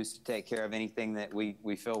use to take care of anything that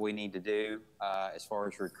we feel we need to do as far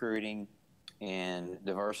as recruiting and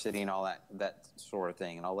diversity and all that sort of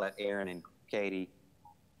thing. And I'll let Aaron and Katie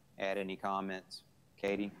add any comments.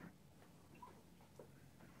 Katie?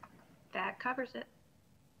 That covers it.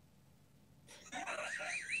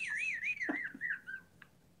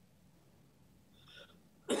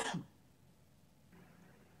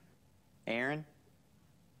 Aaron?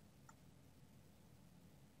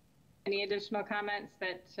 Any additional comments?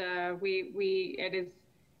 That it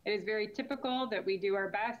is very typical that we do our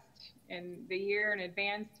best in the year in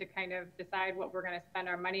advance to kind of decide what we're going to spend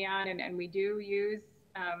our money on, and we do use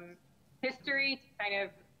history to kind of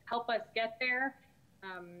help us get there.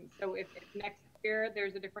 So if next year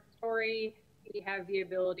there's a different story, we have the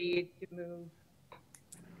ability to move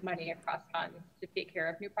money across funds to take care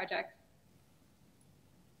of new projects.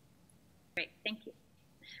 Great, thank you.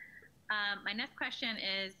 My next question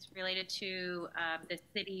is related to the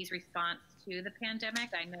city's response to the pandemic.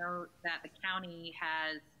 I know that the county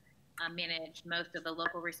has managed most of the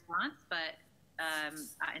local response, but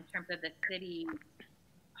in terms of the city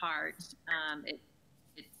part, it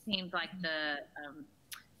seemed like the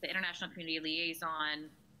International Community Liaison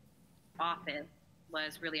Office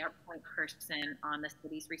was really our point person on the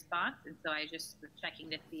city's response. And so I just was checking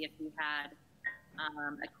to see if we had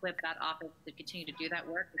equipped that office to continue to do that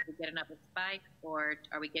work, if we get another spike, or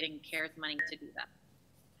are we getting CARES money to do that?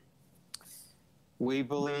 We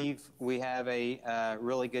believe we have a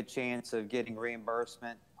really good chance of getting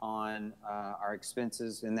reimbursement on our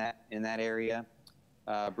expenses in that area.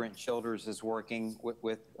 Brent Childers is working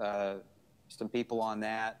with some people on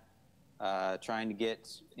that, trying to get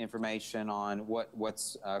information on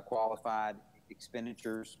what's qualified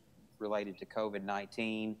expenditures related to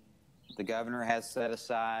COVID-19. The governor has set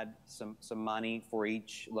aside some money for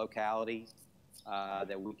each locality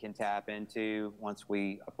that we can tap into once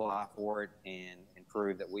we apply for it and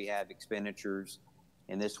prove that we have expenditures.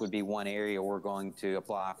 And this would be one area we're going to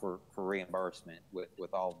apply for reimbursement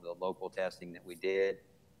with all of the local testing that we did.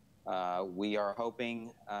 We are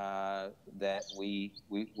hoping that we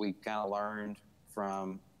kind of learned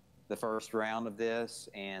from the first round of this,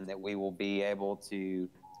 and that we will be able to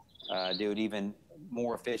do it even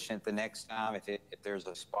more efficient the next time if there's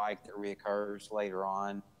a spike that reoccurs later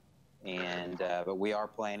on. But we are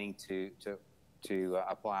planning to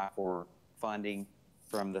apply for funding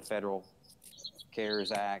from the Federal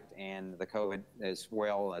CARES Act and the COVID, as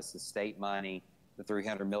well as the state money, the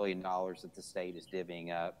 $300 million that the state is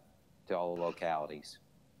divvying up to all the localities.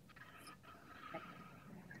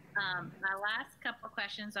 My last couple of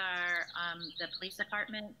questions are the police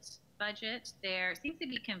department budget. There seems to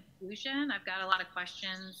be confusion. I've got a lot of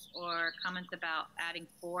questions or comments about adding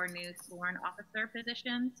 4 new sworn officer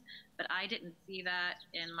positions, but I didn't see that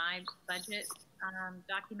in my budget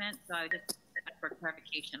document, so I just asked for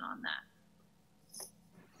clarification on that.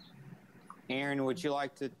 Aaron, would you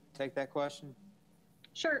like to take that question?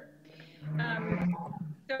 Sure.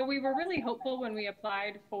 So we were really hopeful when we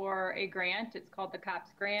applied for a grant. It's called the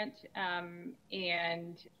COPS grant,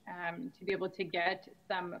 and to be able to get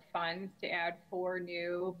some funds to add 4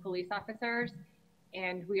 new police officers.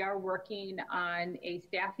 And we are working on a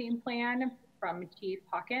staffing plan from Chief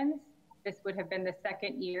Hawkins. This would have been the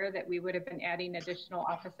 2nd year that we would have been adding additional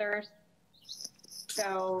officers.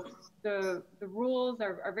 So the rules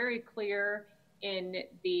are very clear in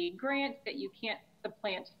the grant that you can't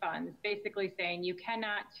supplant funds, basically saying you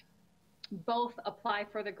cannot both apply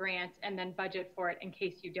for the grant and then budget for it in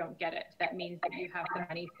case you don't get it. That means that you have the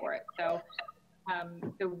money for it. So,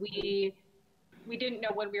 we didn't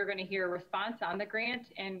know when we were going to hear a response on the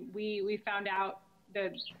grant, and we found out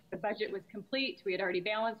the budget was complete. We had already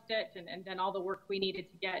balanced it and done all the work we needed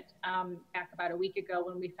to get back about a week ago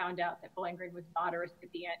when we found out that Bowling Green was not a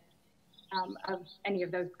recipient of any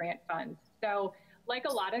of those grant funds. So, like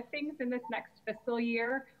a lot of things in this next fiscal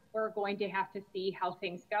year, we're going to have to see how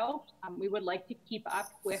things go. We would like to keep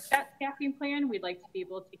up with that staffing plan. We'd like to be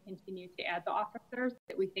able to continue to add the officers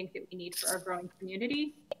that we think that we need for our growing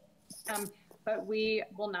community. But we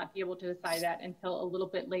will not be able to decide that until a little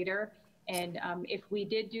bit later. And if we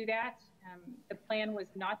did do that, the plan was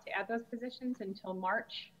not to add those positions until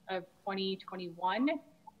March of 2021.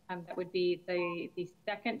 That would be the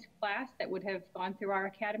 2nd class that would have gone through our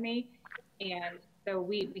academy. And so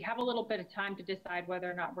we have a little bit of time to decide whether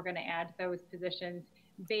or not we're going to add those positions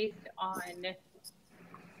based on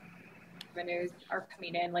revenues are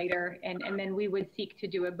coming in later. And then we would seek to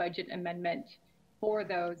do a budget amendment for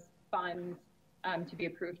those funds to be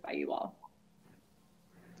approved by you all.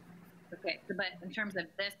 Okay, so but in terms of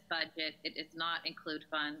this budget, it does not include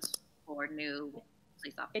funds for new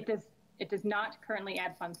police officers? It does not currently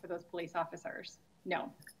add funds for those police officers,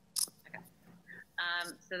 no.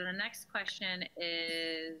 So the next question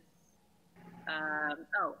is,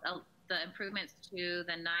 the improvements to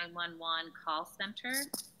the 911 call center.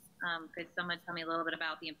 Could someone tell me a little bit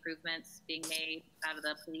about the improvements being made out of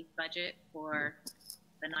the police budget for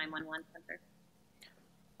the 911 center?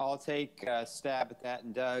 I'll take a stab at that,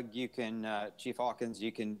 and Doug, you can, Chief Hawkins,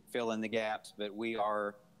 you can fill in the gaps, but we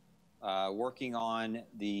are working on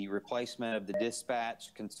the replacement of the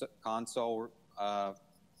dispatch console,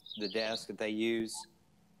 the desk that they use.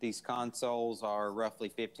 These consoles are roughly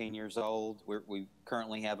 15 years old. We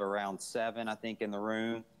currently have around 7, I think, in the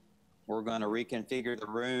room. We're going to reconfigure the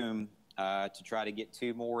room to try to get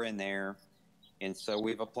 2 more in there. And so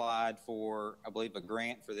we've applied for, I believe, a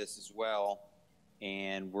grant for this as well.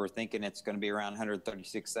 And we're thinking it's going to be around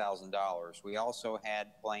 $136,000. We also had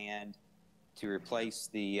planned to replace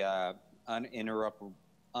the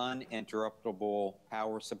uninterruptible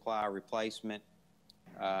power supply replacement.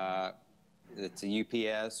 It's a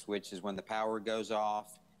UPS, which is when the power goes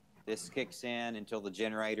off, this kicks in until the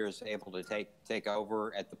generator is able to take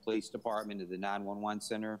over at the police department, at the 911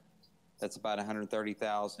 center. That's about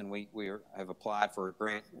 $130,000. We have applied for a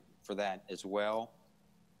grant for that as well.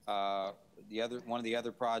 One of the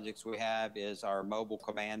other projects we have is our mobile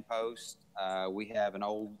command post. We have an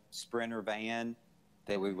old Sprinter van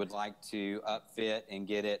that we would like to upfit and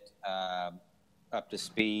get it up to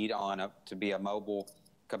speed to be a mobile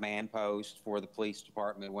command post for the police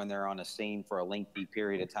department when they're on a scene for a lengthy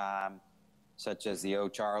period of time, such as the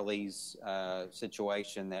O'Charlie's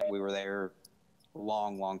situation that we were there a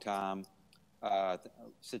long time.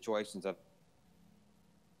 Situations of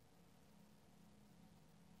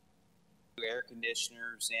air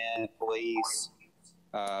conditioners in police.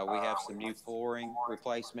 We have some new flooring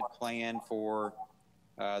replacement plan for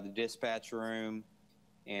the dispatch room,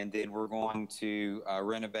 and then we're going to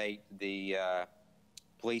renovate the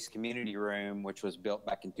police community room, which was built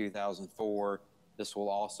back in 2004. This will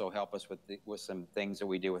also help us with some things that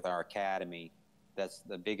we do with our academy. That's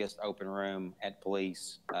the biggest open room at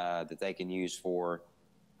police that they can use for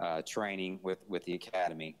training with the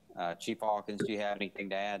academy. Chief Hawkins, do you have anything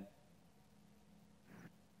to add?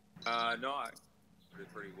 No, I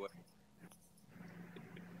did pretty well.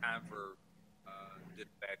 Time for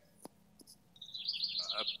dispatch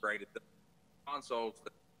upgraded. The consoles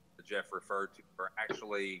that Jeff referred to are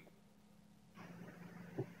actually.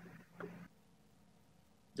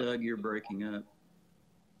 Doug, you're breaking up.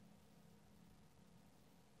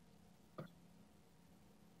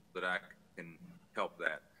 That I can help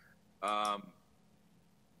that.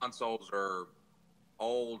 consoles are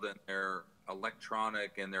old and they're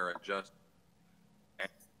electronic and they're adjusted,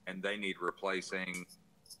 and they need replacing.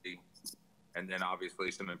 And then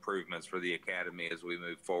obviously some improvements for the academy as we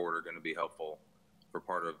move forward are going to be helpful for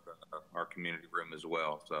part of our community room as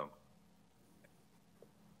well. So.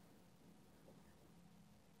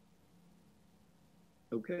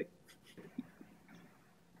 Okay.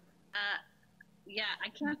 Yeah, I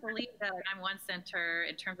can't believe that I'm One Center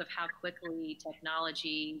in terms of how quickly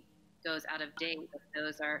technology goes out of date.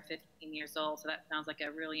 Those are 15 years old, so that sounds like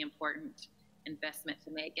a really important investment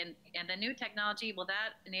to make. And the new technology, will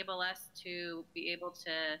that enable us to be able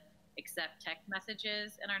to accept text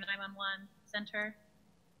messages in our 911 center?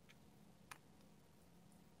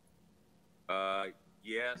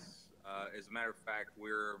 Yes. As a matter of fact,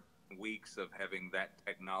 we're weeks of having that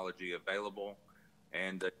technology available,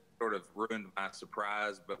 and sort of ruined my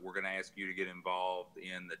surprise, but we're going to ask you to get involved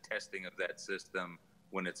in the testing of that system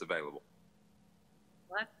when it's available.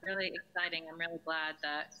 Well, that's really exciting. I'm really glad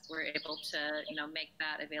that we're able to, make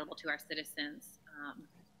that available to our citizens.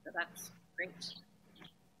 So that's great.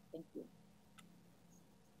 Thank you.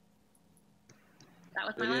 That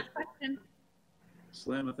was my last question.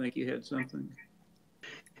 Slim, I think you had something.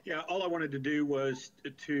 Yeah, all I wanted to do was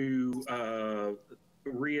to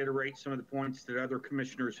reiterate some of the points that other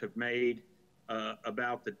commissioners have made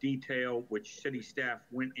about the detail which city staff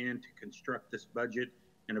went in to construct this budget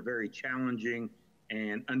in a very challenging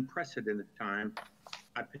and unprecedented time.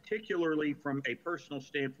 I particularly, from a personal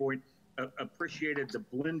standpoint, appreciated the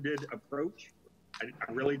blended approach.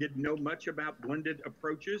 I really didn't know much about blended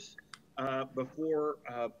approaches before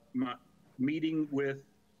my meeting with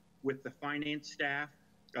the finance staff.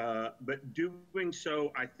 But doing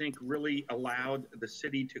so, I think, really allowed the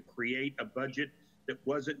city to create a budget that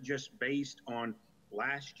wasn't just based on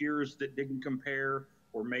last year's that didn't compare,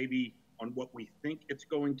 or maybe on what we think it's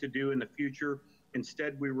going to do in the future.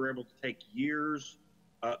 Instead, we were able to take years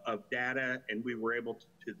of data, and we were able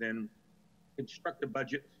to then construct a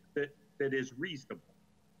budget that is reasonable,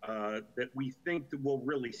 that we think that will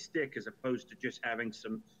really stick, as opposed to just having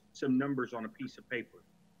some numbers on a piece of paper.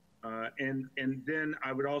 And then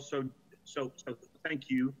I would also, so thank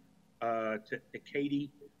you to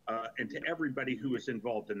Katie and to everybody who was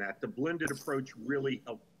involved in that. The blended approach really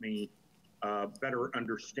helped me better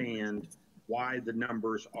understand why the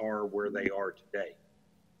numbers are where they are today.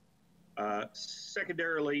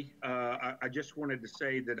 Secondarily, I just wanted to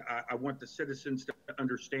say that I want the citizens to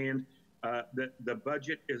understand that the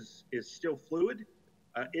budget is still fluid.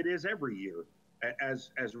 It is every year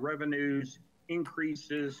as revenues increase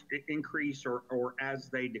or as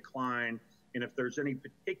they decline. And if there's any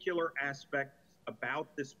particular aspect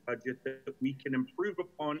about this budget that we can improve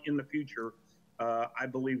upon in the future, I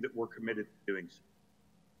believe that we're committed to doing so.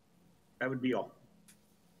 That would be all.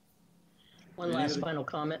 One last final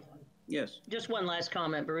comment. Yes. Just one last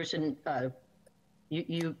comment, Bruce, and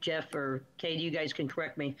you, Jeff, or Katie, you guys can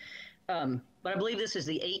correct me. But I believe this is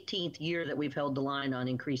the 18th year that we've held the line on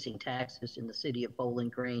increasing taxes in the city of Bowling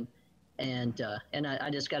Green. And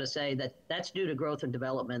I just got to say that that's due to growth and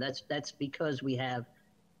development. That's because we have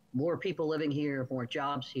more people living here, more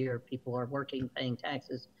jobs here, people are working, paying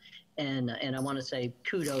taxes. And I want to say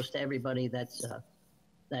kudos to everybody that's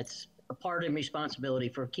a part and responsibility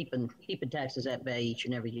for keeping taxes at bay each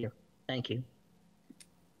and every year. Thank you.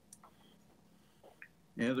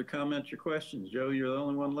 Any other comments or questions? Joe, you're the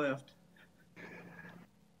only one left.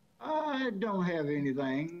 I don't have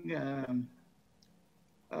anything.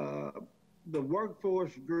 The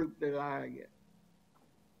workforce group that I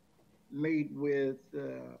meet with,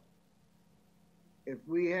 if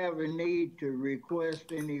we have a need to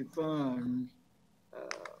request any funds,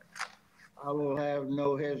 I will have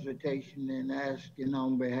no hesitation in asking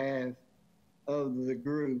on behalf of the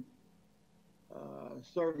group.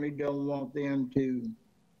 Certainly don't want them to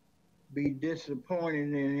be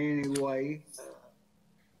disappointed in any way.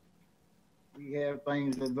 We have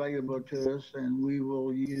things available to us, and we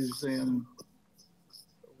will use them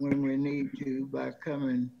when we need to by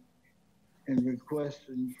coming and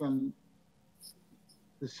requesting from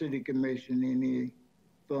the city commission any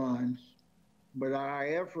funds. But our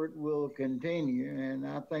effort will continue, and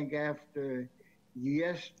I think after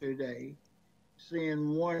yesterday,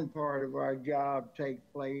 seeing one part of our job take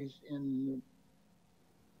place in the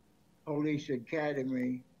police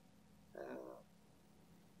academy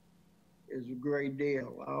is a great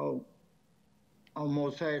deal. I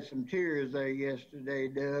almost had some tears there yesterday,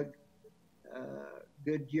 Doug.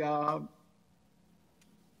 Good job.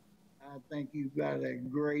 I think you've got a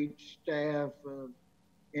great staff of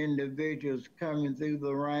individuals coming through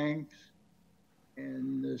the ranks.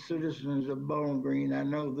 and the citizens of Bowling Green, I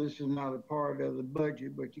know this is not a part of the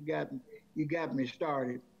budget, but you got me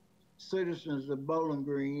started. Citizens of Bowling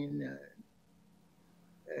Green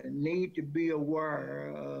need to be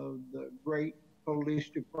aware of the great police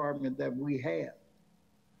department that we have.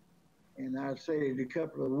 And I said it a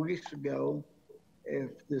couple of weeks ago,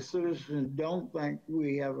 if the citizens don't think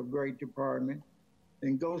we have a great department,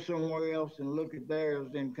 then go somewhere else and look at theirs,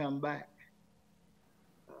 then come back.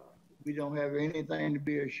 We don't have anything to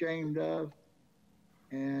be ashamed of.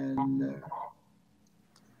 And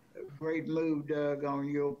a great move, Doug, on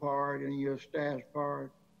your part and your staff's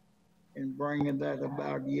part in bringing that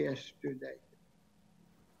about yesterday.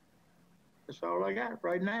 That's all I got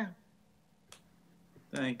right now.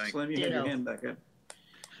 Thanks. Slim, you have your hand back up.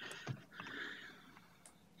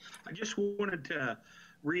 I just wanted to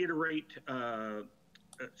reiterate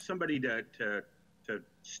somebody to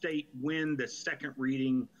state when the second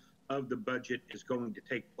reading of the budget is going to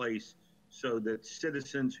take place so that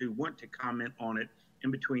citizens who want to comment on it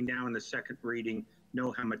in between now and the second reading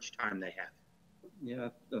know how much time they have. Yeah,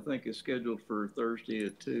 I think it's scheduled for Thursday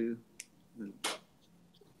at 2.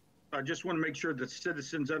 I just want to make sure that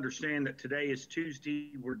citizens understand that today is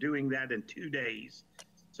Tuesday. We're doing that in 2 days.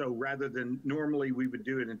 So rather than normally we would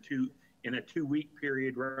do it in a 2-week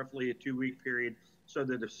period, roughly a 2-week period, so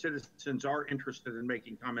that if citizens are interested in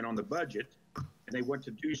making comment on the budget and they want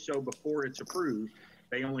to do so before it's approved,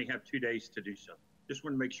 they only have 2 days to do so. Just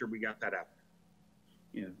want to make sure we got that out.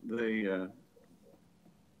 Yeah, the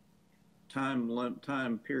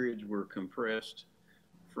time periods were compressed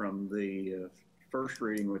from the first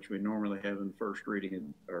reading, which we normally have in first reading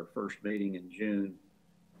in our first meeting in June,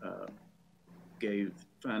 gave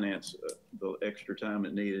finance the extra time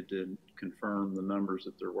it needed to confirm the numbers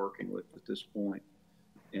that they're working with at this point.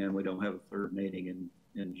 And we don't have a third meeting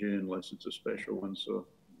in June unless it's a special one. So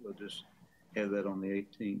we'll just have that on the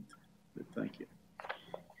 18th. But thank you.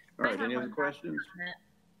 All right, any other questions?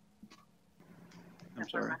 I'm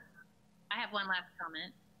sorry. I have one last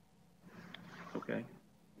comment. Okay.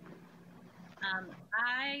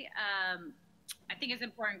 I think it's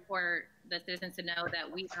important for the citizens to know that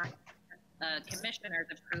we aren't commissioners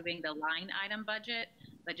approving the line item budget,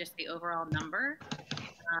 but just the overall number.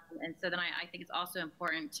 And so then I think it's also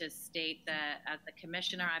important to state that as a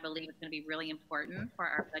commissioner, I believe it's going to be really important for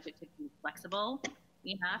our budget to be flexible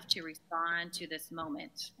enough to respond to this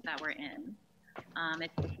moment that we're in.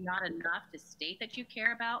 It's not enough to state that you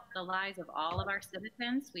care about the lives of all of our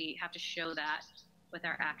citizens. We have to show that with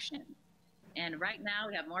our actions. And right now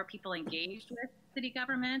we have more people engaged with city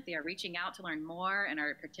government. They are reaching out to learn more and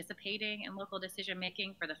are participating in local decision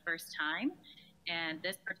making for the first time. And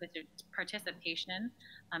this participation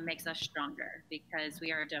makes us stronger because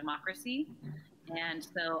we are a democracy. And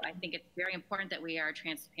so I think it's very important that we are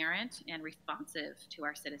transparent and responsive to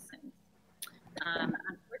our citizens.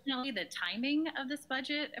 Unfortunately, the timing of this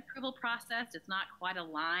budget approval process does not quite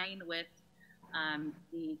align with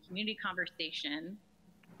the community conversation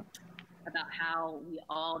about how we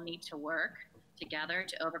all need to work together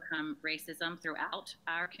to overcome racism throughout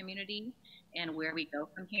our community and where we go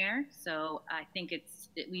from here. So I think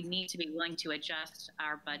we need to be willing to adjust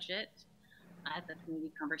our budget as the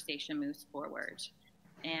community conversation moves forward.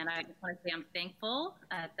 And I just want to say I'm thankful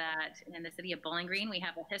that in the city of Bowling Green, we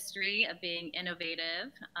have a history of being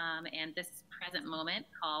innovative, and this present moment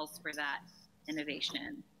calls for that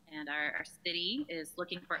innovation. And our city is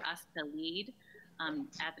looking for us to lead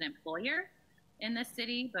as an employer in this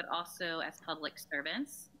city, but also as public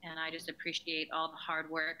servants. And I just appreciate all the hard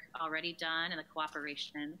work already done and the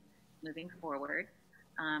cooperation moving forward.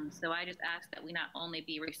 So I just ask that we not only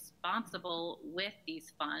be responsible with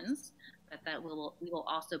these funds, but that we will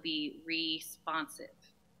also be responsive.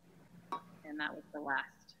 And that was the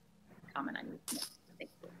last comment I need to make.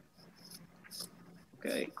 Thank you.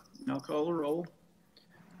 Okay, I'll call the roll.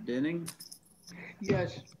 Denning?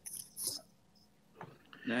 Yes.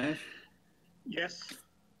 Nash? Yes.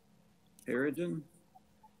 Perigin?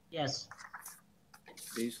 Yes.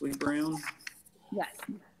 Beasley Brown? Yes.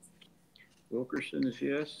 Wilkerson is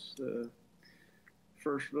yes.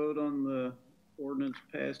 First vote on the ordinance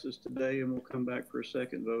passes today, and we'll come back for a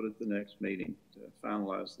second vote at the next meeting to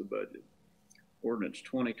finalize the budget. Ordinance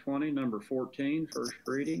 2020, number 14, first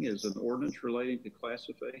reading, is an ordinance relating to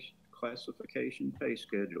classification pay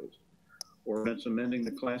schedules. Ordinance amending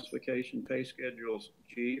the classification pay schedules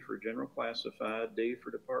G for general classified, D for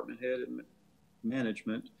department head and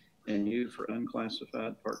management, and U for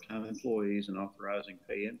unclassified part-time employees, and authorizing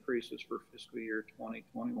pay increases for fiscal year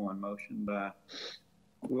 2021. Motion by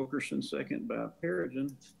Wilkerson, second by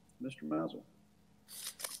Perigin. Mr. Mizel.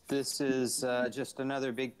 This is just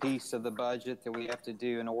another big piece of the budget that we have to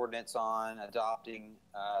do an ordinance on, adopting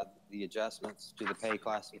the adjustments to the pay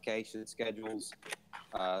classification schedules.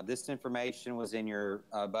 This information was in your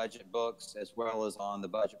budget books as well as on the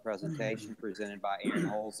budget presentation presented by Aaron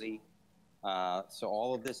Holsey. So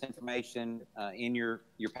all of this information in your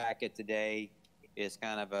packet today is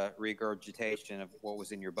kind of a regurgitation of what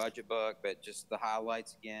was in your budget book, but just the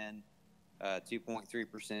highlights again,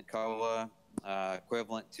 2.3% COLA,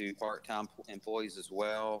 equivalent to part-time employees as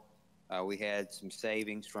well. We had some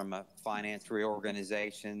savings from a finance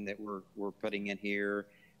reorganization that we're putting in here.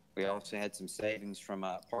 We also had some savings from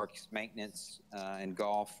a parks maintenance and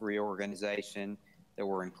golf reorganization that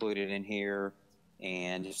were included in here,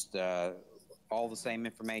 and just all the same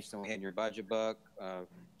information we had in your budget book,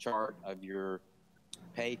 chart of your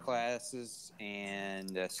pay classes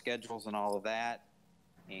and schedules and all of that.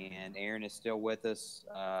 And Aaron is still with us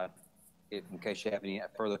in case you have any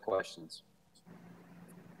further questions.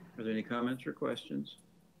 Are there any comments or questions?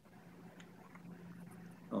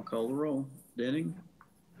 I'll call the roll. Denning?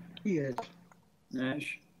 Yes.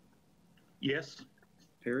 Nash? Yes.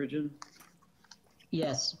 Perigin?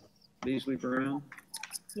 Yes. Beasley Brown?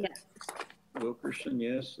 Yes. Wilkerson,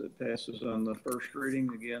 yes. It passes on the first reading.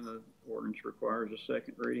 Again, the ordinance requires a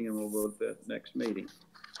second reading, and we'll vote that next meeting.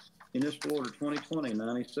 Municipal Order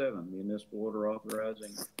 2020-97, municipal order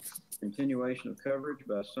authorizing continuation of coverage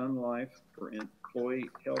by Sun Life for employee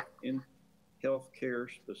health care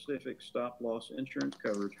specific stop loss insurance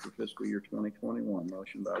coverage for fiscal year 2021.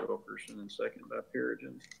 Motion by Wilkerson and second by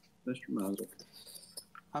Perigin. Mr. Mizel.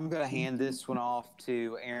 I'm going to hand this one off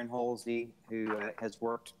to Aaron Holsey, who has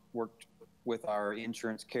worked with our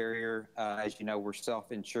insurance carrier. As you know, we're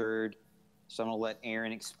self-insured. So I'm going to let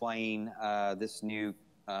Aaron explain this new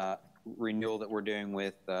renewal that we're doing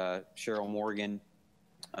with Cheryl Morgan.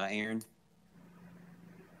 Aaron?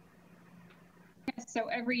 So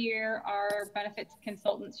every year, our benefits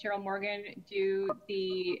consultant, Cheryl Morgan, do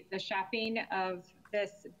the shopping of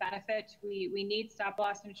this benefit. We need stop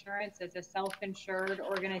loss insurance as a self-insured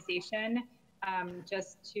organization,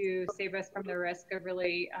 just to save us from the risk of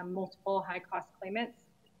really multiple high-cost claimants.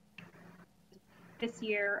 This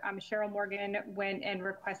year, Cheryl Morgan went and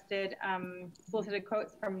requested solicited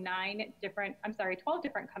quotes from 12 different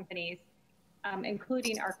companies,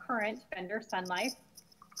 including our current vendor, Sun Life.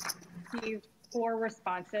 Received 4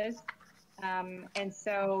 responses. And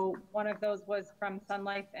so one of those was from Sun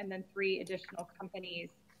Life and then 3 additional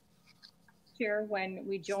companies. Here, when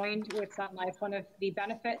we joined with Sun Life, one of the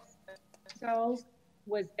benefits was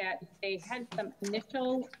that they had some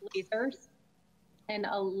initial lasers. And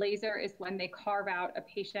a laser is when they carve out a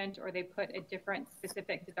patient or they put a different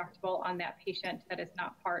specific deductible on that patient that is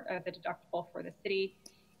not part of the deductible for the city.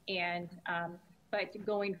 And but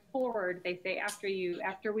going forward, they say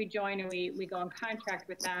after we join and we go in contract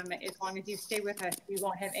with them, as long as you stay with us, we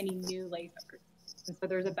won't have any new lasers. And so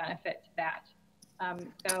there's a benefit to that.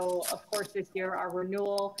 So of course, this year our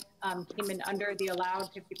renewal came in under the allowed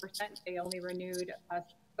 50%. They only renewed us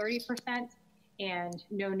 30%. And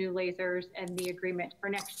no new lasers, and the agreement for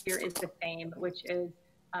next year is the same, which is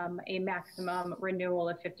a maximum renewal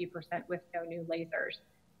of 50% with no new lasers.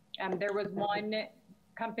 There was one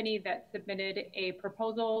company that submitted a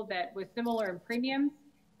proposal that was similar in premiums,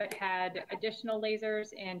 but had additional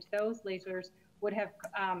lasers, and those lasers would have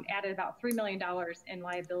added about $3 million in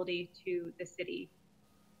liability to the city.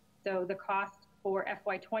 So the cost for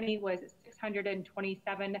FY20 was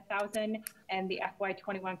 $627,000, and the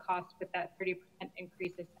FY21 cost with that 30%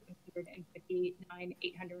 increase is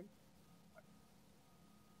 $759,800. Are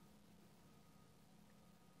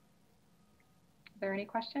there any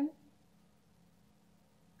questions?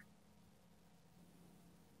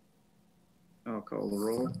 I'll call the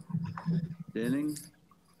roll. Denning?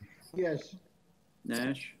 Yes.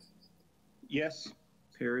 Nash? Yes.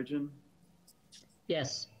 Perigin?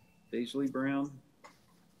 Yes. Beasley Brown?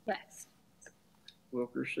 Yes.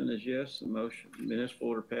 Wilkerson is yes. The motion, municipal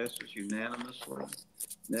order passes unanimously.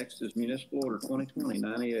 Next is municipal order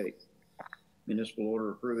 2020-98. Municipal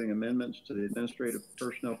order approving amendments to the administrative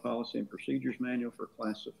personnel policy and procedures manual for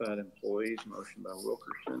classified employees. Motion by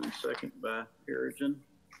Wilkerson and second by Perigin.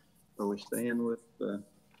 Are we staying with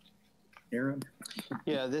Aaron?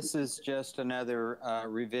 Yeah, this is just another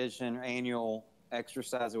revision, annual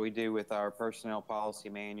exercise that we do with our personnel policy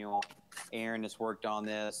manual. Aaron has worked on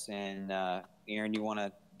this, and Aaron, you want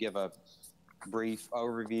to give a brief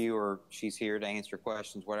overview, or she's here to answer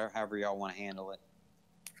questions, whatever, however y'all want to handle it.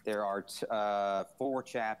 There are 4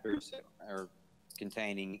 chapters that are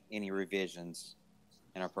containing any revisions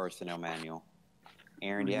in our personnel manual.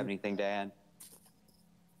 Aaron, do you have anything to add?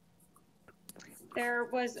 There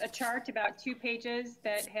was a chart about 2 pages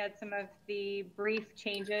that had some of the brief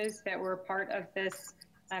changes that were part of this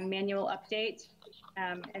manual update.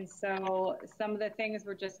 And so some of the things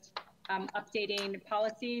were just updating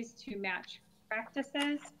policies to match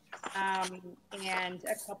practices, and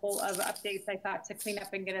a couple of updates I thought to clean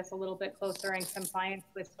up and get us a little bit closer in compliance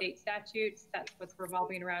with state statutes. That's what's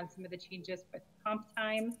revolving around some of the changes with comp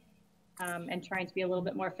time, and trying to be a little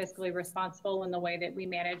bit more fiscally responsible in the way that we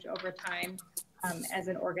manage overtime as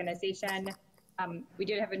an organization. We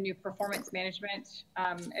did have a new performance management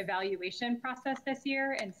evaluation process this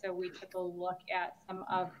year, and so we took a look at some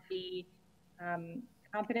of the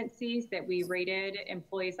competencies that we rated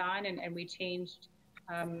employees on, and we changed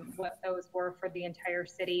what those were for the entire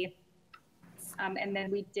city. And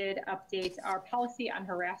then we did update our policy on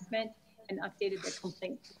harassment and updated the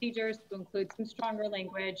complaint procedures to include some stronger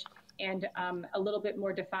language and a little bit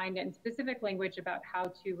more defined and specific language about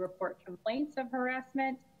how to report complaints of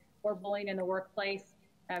harassment or bullying in the workplace,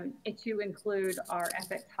 to include our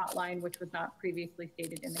ethics hotline, which was not previously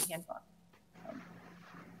stated in the handbook.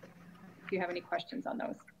 If you have any questions on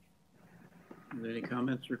those. Any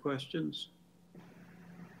comments or questions?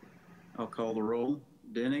 I'll call the roll.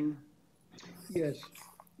 Denning? Yes.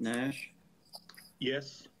 Nash?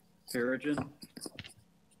 Yes. Perigin?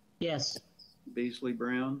 Yes. Beasley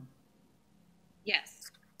Brown? Yes.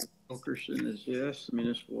 Wilkerson is yes. The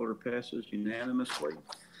municipal order passes unanimously.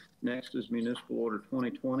 Next is Municipal Order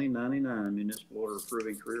 2020-99, Municipal Order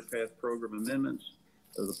approving career path program amendments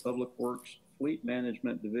of the Public Works Fleet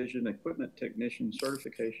Management Division Equipment Technician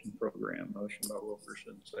Certification Program. Motion by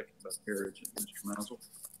Wilkerson, second by Perigin. Mr. Mazel.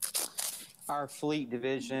 Our fleet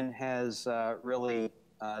division has really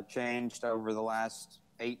changed over the last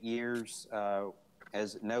 8 years.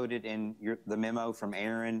 As noted in the memo from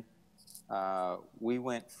Aaron, we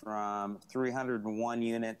went from 301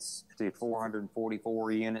 units to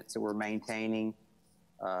 444 units that we're maintaining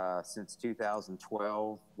since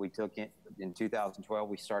 2012. We took in 2012,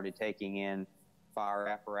 we started taking in fire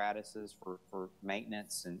apparatuses for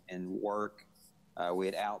maintenance and work. We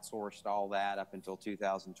had outsourced all that up until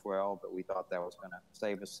 2012, but we thought that was going to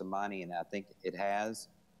save us some money, and I think it has.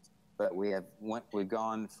 But we've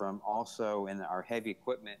gone from also in our heavy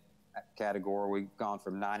equipment category, we've gone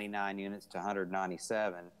from 99 units to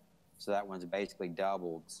 197. So that one's basically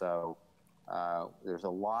doubled. So there's a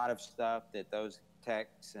lot of stuff that those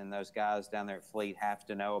techs and those guys down there at Fleet have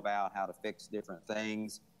to know about, how to fix different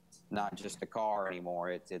things. Not just a car anymore.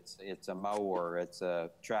 It's a mower, it's a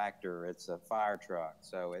tractor, it's a fire truck.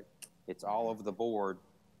 So it's all over the board.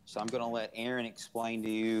 So I'm going to let Aaron explain to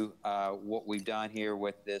you what we've done here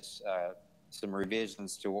with this, some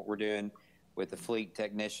revisions to what we're doing with the Fleet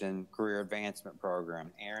Technician Career Advancement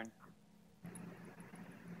Program. Aaron?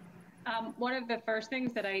 One of the first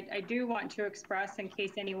things that I do want to express in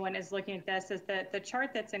case anyone is looking at this is that the chart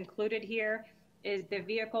that's included here is the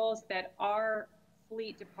vehicles that our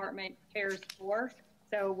fleet department cares for.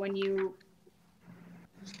 So when it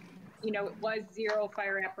was 0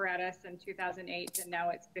 fire apparatus in 2008 and now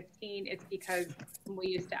it's 15, it's because we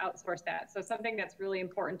used to outsource that. So something that's really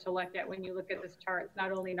important to look at when you look at this chart,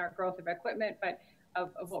 not only in our growth of equipment, but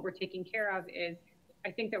of what we're taking care of, is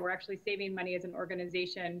I think that we're actually saving money as an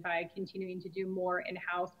organization by continuing to do more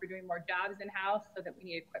in-house. We're doing more jobs in-house so that we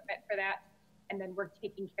need equipment for that. And then we're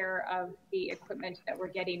taking care of the equipment that we're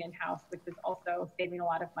getting in-house, which is also saving a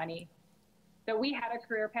lot of money. So we had a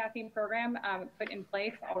career pathing program put in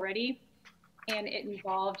place already, and it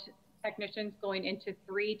involved technicians going into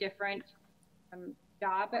 3 different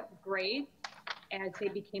job grades as they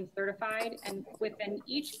became certified. And within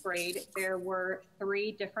each grade, there were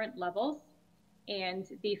 3 different levels. And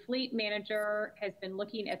the fleet manager has been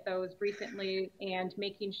looking at those recently and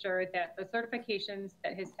making sure that the certifications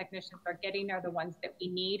that his technicians are getting are the ones that we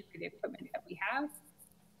need for the equipment that we have.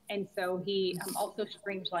 And so he also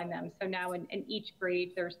streamlined them. So now in each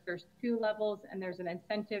grade, there's 2 levels, and there's an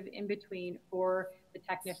incentive in between for the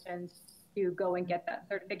technicians to go and get that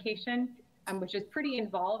certification, which is pretty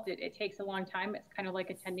involved. It takes a long time. It's kind of like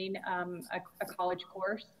attending a college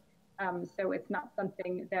course. So it's not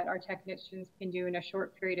something that our technicians can do in a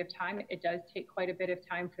short period of time. It does take quite a bit of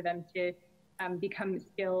time for them to become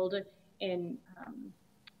skilled in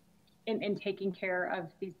taking care of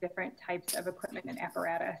these different types of equipment and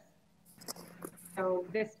apparatus. So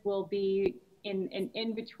this will be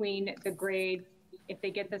in between the grades. If they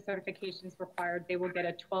get the certifications required, they will get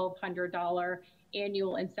a $1,200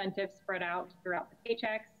 annual incentive spread out throughout the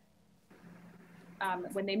paychecks.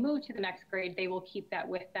 When they move to the next grade, they will keep that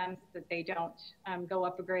with them so that they don't go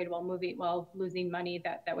up a grade while losing money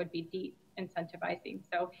that would be de-incentivizing.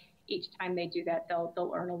 So each time they do that,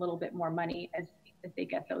 they'll earn a little bit more money as that they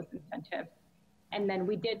get those incentives. And then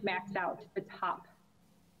we did max out the top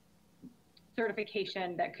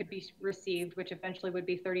certification that could be received, which eventually would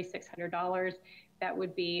be $3,600. That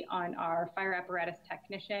would be on our fire apparatus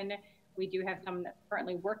technician. We do have someone that's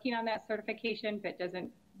currently working on that certification, but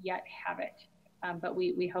doesn't yet have it. But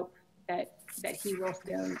we hope that he will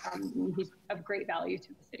soon. He's of great value to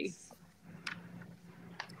the city.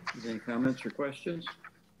 Any comments or questions?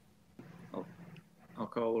 I'll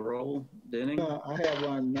call the roll. Denning? I have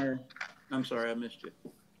one, Mayor. I'm sorry, I missed you.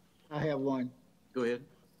 I have one. Go ahead.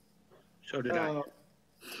 So did I.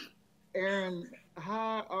 Aaron,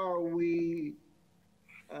 how are we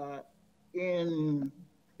in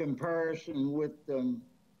comparison with the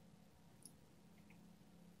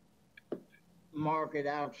market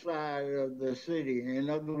outside of the city? In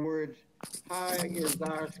other words, how is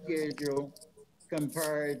our schedule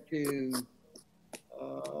compared to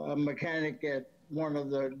a mechanic at one of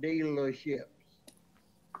the dealerships,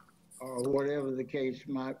 or whatever the case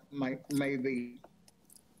may be?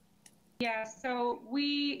 Yeah, so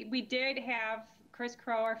we did have Chris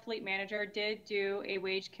Crow, our fleet manager, did do a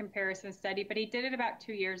wage comparison study, but he did it about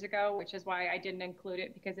 2 years ago, which is why I didn't include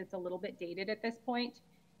it, because it's a little bit dated at this point.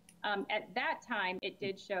 At that time, it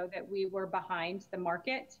did show that we were behind the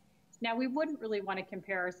market. Now, we wouldn't really want to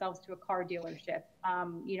compare ourselves to a car dealership.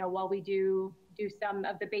 You know, while we do some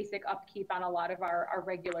of the basic upkeep on a lot of our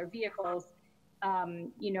regular vehicles,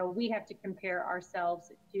 you know, we have to compare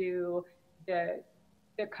ourselves to the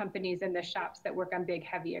companies and the shops that work on big,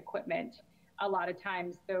 heavy equipment. A lot of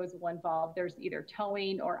times those will involve, there's either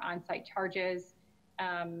towing or on-site charges.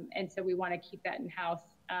 And so we want to keep that in-house.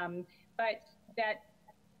 But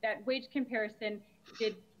that wage comparison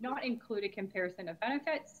did not include a comparison of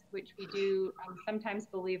benefits, which we do sometimes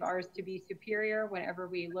believe ours to be superior whenever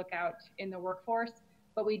we look out in the workforce.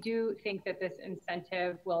 But we do think that this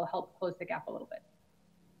incentive will help close the gap a little bit.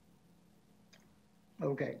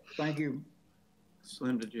 Okay, thank you.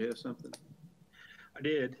 Slim, did you have something? I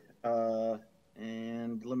did.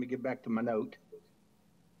 And let me get back to my note.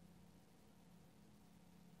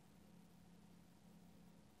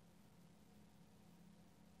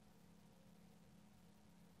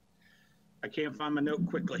 I can't find my note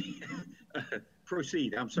quickly.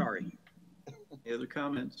 Proceed, I'm sorry. Any other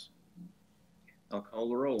comments? I'll call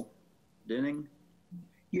the roll. Denning?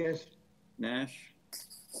 Yes. Nash?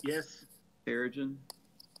 Yes. Perigin?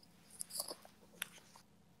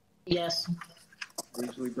 Yes.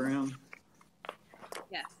 Beasley Brown?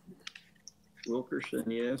 Yes. Wilkerson,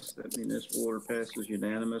 yes. That municipal order passes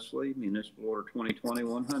unanimously. Municipal Order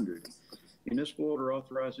 2020-100. Municipal order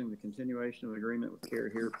authorizing the continuation of agreement with Care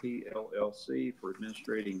Here PLLC for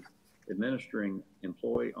administering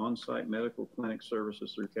employee on-site medical clinic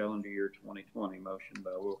services through calendar year 2020. Motion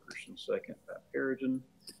by Wilkerson, second by Perigin.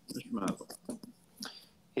 Mr. Michael.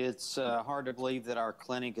 It's hard to believe that our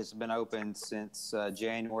clinic has been open since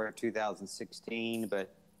January of 2016,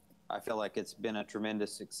 but I feel like it's been a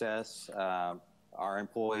tremendous success. Our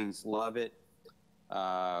employees love it.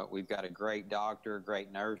 We've got a great doctor, great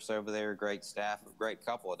nurse over there, great staff, a great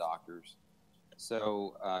couple of doctors.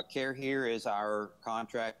 So Care Here is our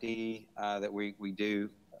contractee that we do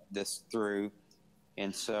this through.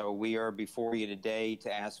 And so we are before you today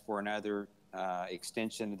to ask for another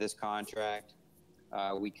extension of this contract.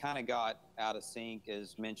 We kind of got out of sync,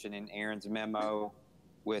 as mentioned in Aaron's memo,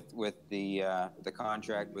 with the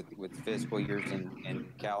contract with fiscal years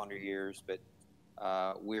and calendar years. But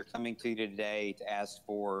we're coming to you today to ask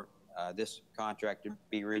for this contract to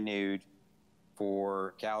be renewed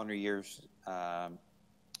for calendar years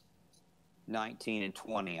 19 and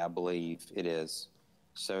 20, I believe it is.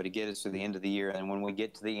 So to get us to the end of the year, and when we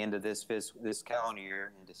get to the end of this calendar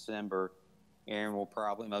year in December, Aaron will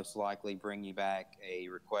probably most likely bring you back a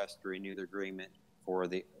request to renew the agreement for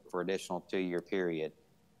additional 2-year period.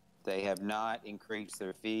 They have not increased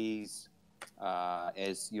their fees.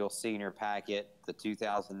 As you'll see in your packet, the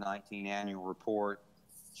 2019 annual report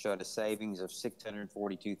showed a savings of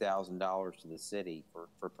 $642,000 to the city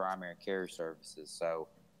for primary care services. So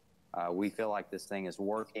we feel like this thing is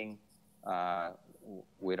working.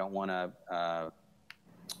 We don't want to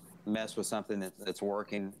mess with something that's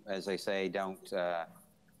working. As they say, don't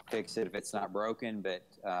fix it if it's not broken, but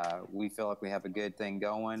we feel like we have a good thing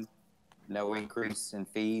going. No increase in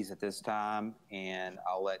fees at this time, and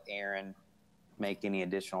I'll let Aaron make any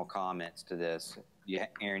additional comments to this.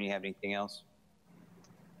 Aaron, you have anything else?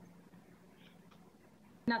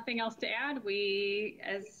 Nothing else to add. We,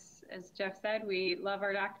 as Jeff said, we love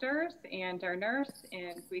our doctors and our nurse,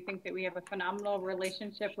 and we think that we have a phenomenal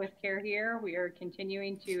relationship with Care Here. We are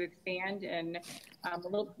continuing to expand and a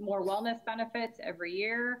little more wellness benefits every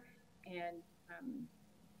year, and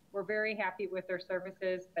We're very happy with their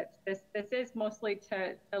services, but this is mostly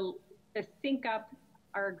to sync up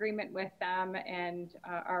our agreement with them and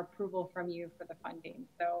our approval from you for the funding.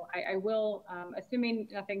 So I will, assuming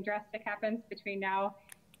nothing drastic happens between now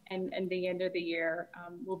and the end of the year,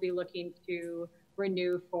 we'll be looking to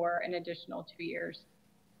renew for an additional 2 years.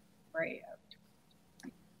 Right.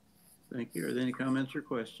 Thank you. Are there any comments or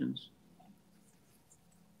questions?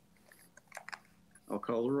 I'll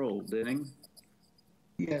call the roll. Denning?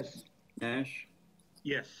 Yes. Nash?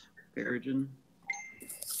 Yes. Perigin?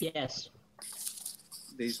 Yes.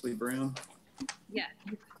 Beasley Brown? Yes.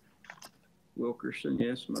 Wilkerson,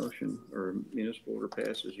 yes. Motion or municipal order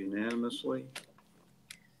passes unanimously.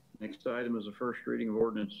 Next item is the first reading of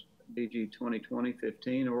ordinance DG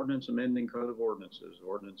 2020-15, ordinance amending Code of Ordinances.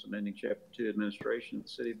 Ordinance amending Chapter 2 Administration of the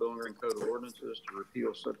City of Bowling Green Code of Ordinances to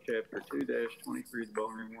repeal Subchapter 2-23 the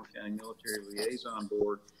Bowling Green Moore County Military Liaison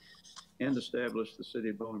Board and establish the City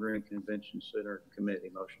of Bowling Green Convention Center Committee.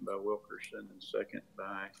 Motion by Wilkerson and second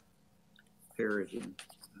by Perigin.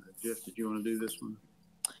 Jeff, did you want to do this one?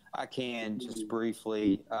 I can just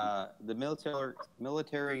briefly. The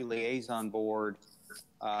military liaison board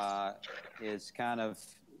is kind of,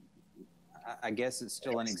 I guess it's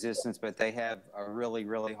still in existence, but they have a really,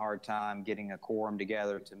 really hard time getting a quorum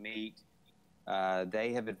together to meet.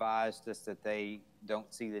 They have advised us that they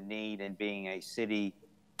don't see the need in being a city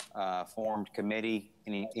formed committee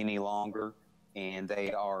any longer, and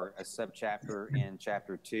they are a subchapter in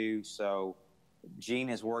Chapter 2. So Gene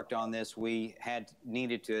has worked on this. We had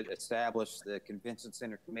needed to establish the Convention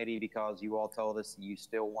Center Committee because you all told us you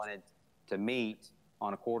still wanted to meet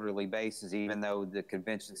on a quarterly basis, even though the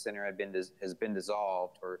Convention Center has been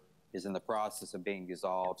dissolved or is in the process of being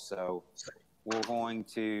dissolved. So we're going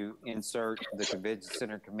to insert the Convention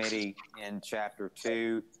Center Committee in Chapter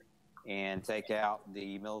 2 and take out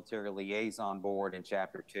the Military Liaison Board in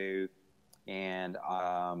Chapter 2. And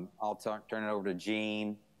I'll turn it over to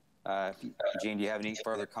Gene. Gene, do you have any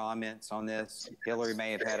further comments on this? Hillary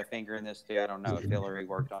may have had a finger in this too. I don't know if Hillary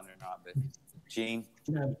worked on it or not, but Gene?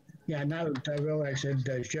 Yeah, now that I realize that,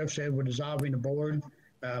 as Jeff said, we're dissolving the board.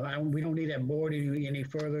 We don't need that board any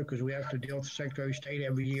further because we have to deal with the Secretary of State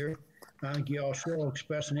every year. I think you all still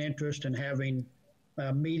express an interest in having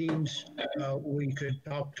meetings. We could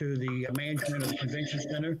talk to the management of the Convention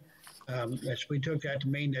Center. Yes, we took that to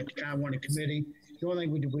mean that the kind of wanted committee. The only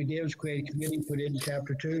thing we did was create a committee, put it in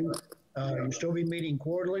Chapter 2. You'll still be meeting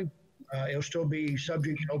quarterly. It'll still be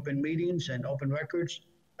subject to open meetings and open records.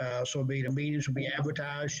 So the meetings will be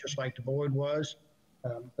advertised just like the board was.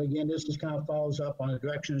 But again, this just kind of follows up on the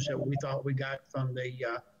directions that we thought we got from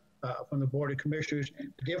the Board of Commissioners.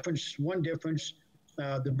 One difference,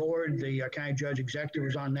 the board, the county judge executive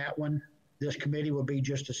was on that one. This committee will be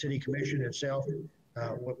just a city commission itself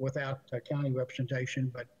without county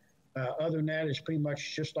representation. But other than that, it's pretty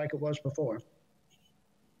much just like it was before.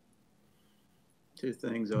 Two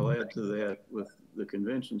things I'll add to that. With the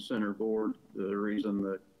Convention Center Board, the reason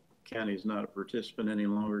the county is not a participant any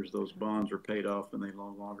longer is those bonds are paid off and they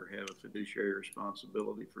no longer have a fiduciary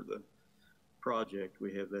responsibility for the project.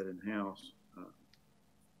 We have that in-house.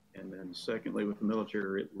 And then secondly, with the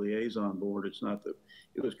Military Liaison Board, it's not that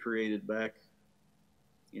it was created back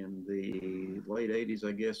in the late 80s,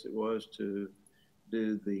 I guess it was, to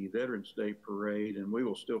do the Veterans Day Parade, and we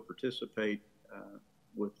will still participate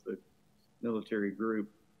with the military group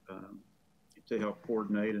to help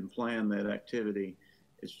coordinate and plan that activity.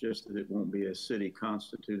 It's just that it won't be a city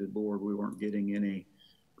constituted board. We weren't getting any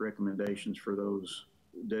recommendations for those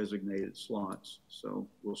designated slots. So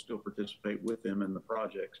we'll still participate with them in the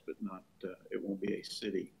projects, but not, it won't be a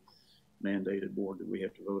city mandated board that we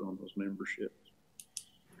have to vote on those memberships.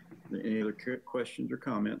 Any other questions or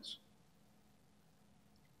comments?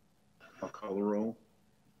 I'll call the roll.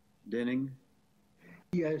 Denning?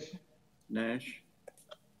 Yes. Nash?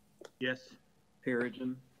 Yes.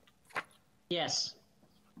 Perigin? Yes.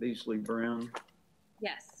 Beasley Brown?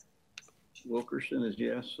 Yes. Wilkerson is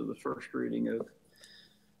yes. So the first reading of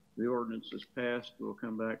the ordinance is passed. We'll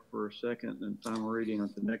come back for a second and final reading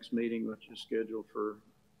at the next meeting, which is scheduled for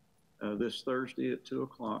this Thursday at 2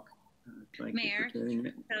 o'clock. Thank Mayor, you for tuning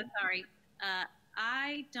in. so sorry.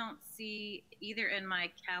 I don't see either in my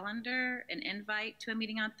calendar an invite to a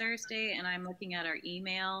meeting on Thursday, and I'm looking at our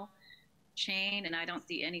email chain, and I don't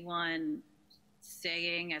see anyone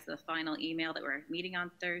saying as the final email that we're meeting on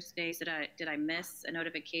Thursday. So did I miss a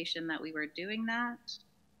notification that we were doing that?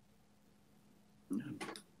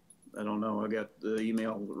 I don't know. I got the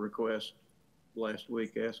email request last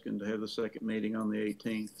week asking to have the second meeting on the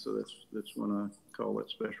 18th. So that's when I call that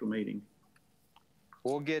special meeting.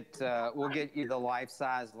 We'll get you the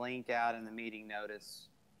life-size link out in the meeting notice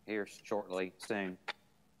here shortly, soon.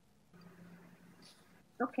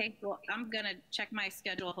 Okay, well, I'm gonna check my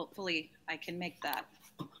schedule. Hopefully I can make that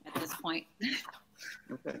at this point.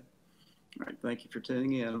 Okay. All right, thank you for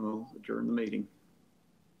tuning in. We'll adjourn the meeting.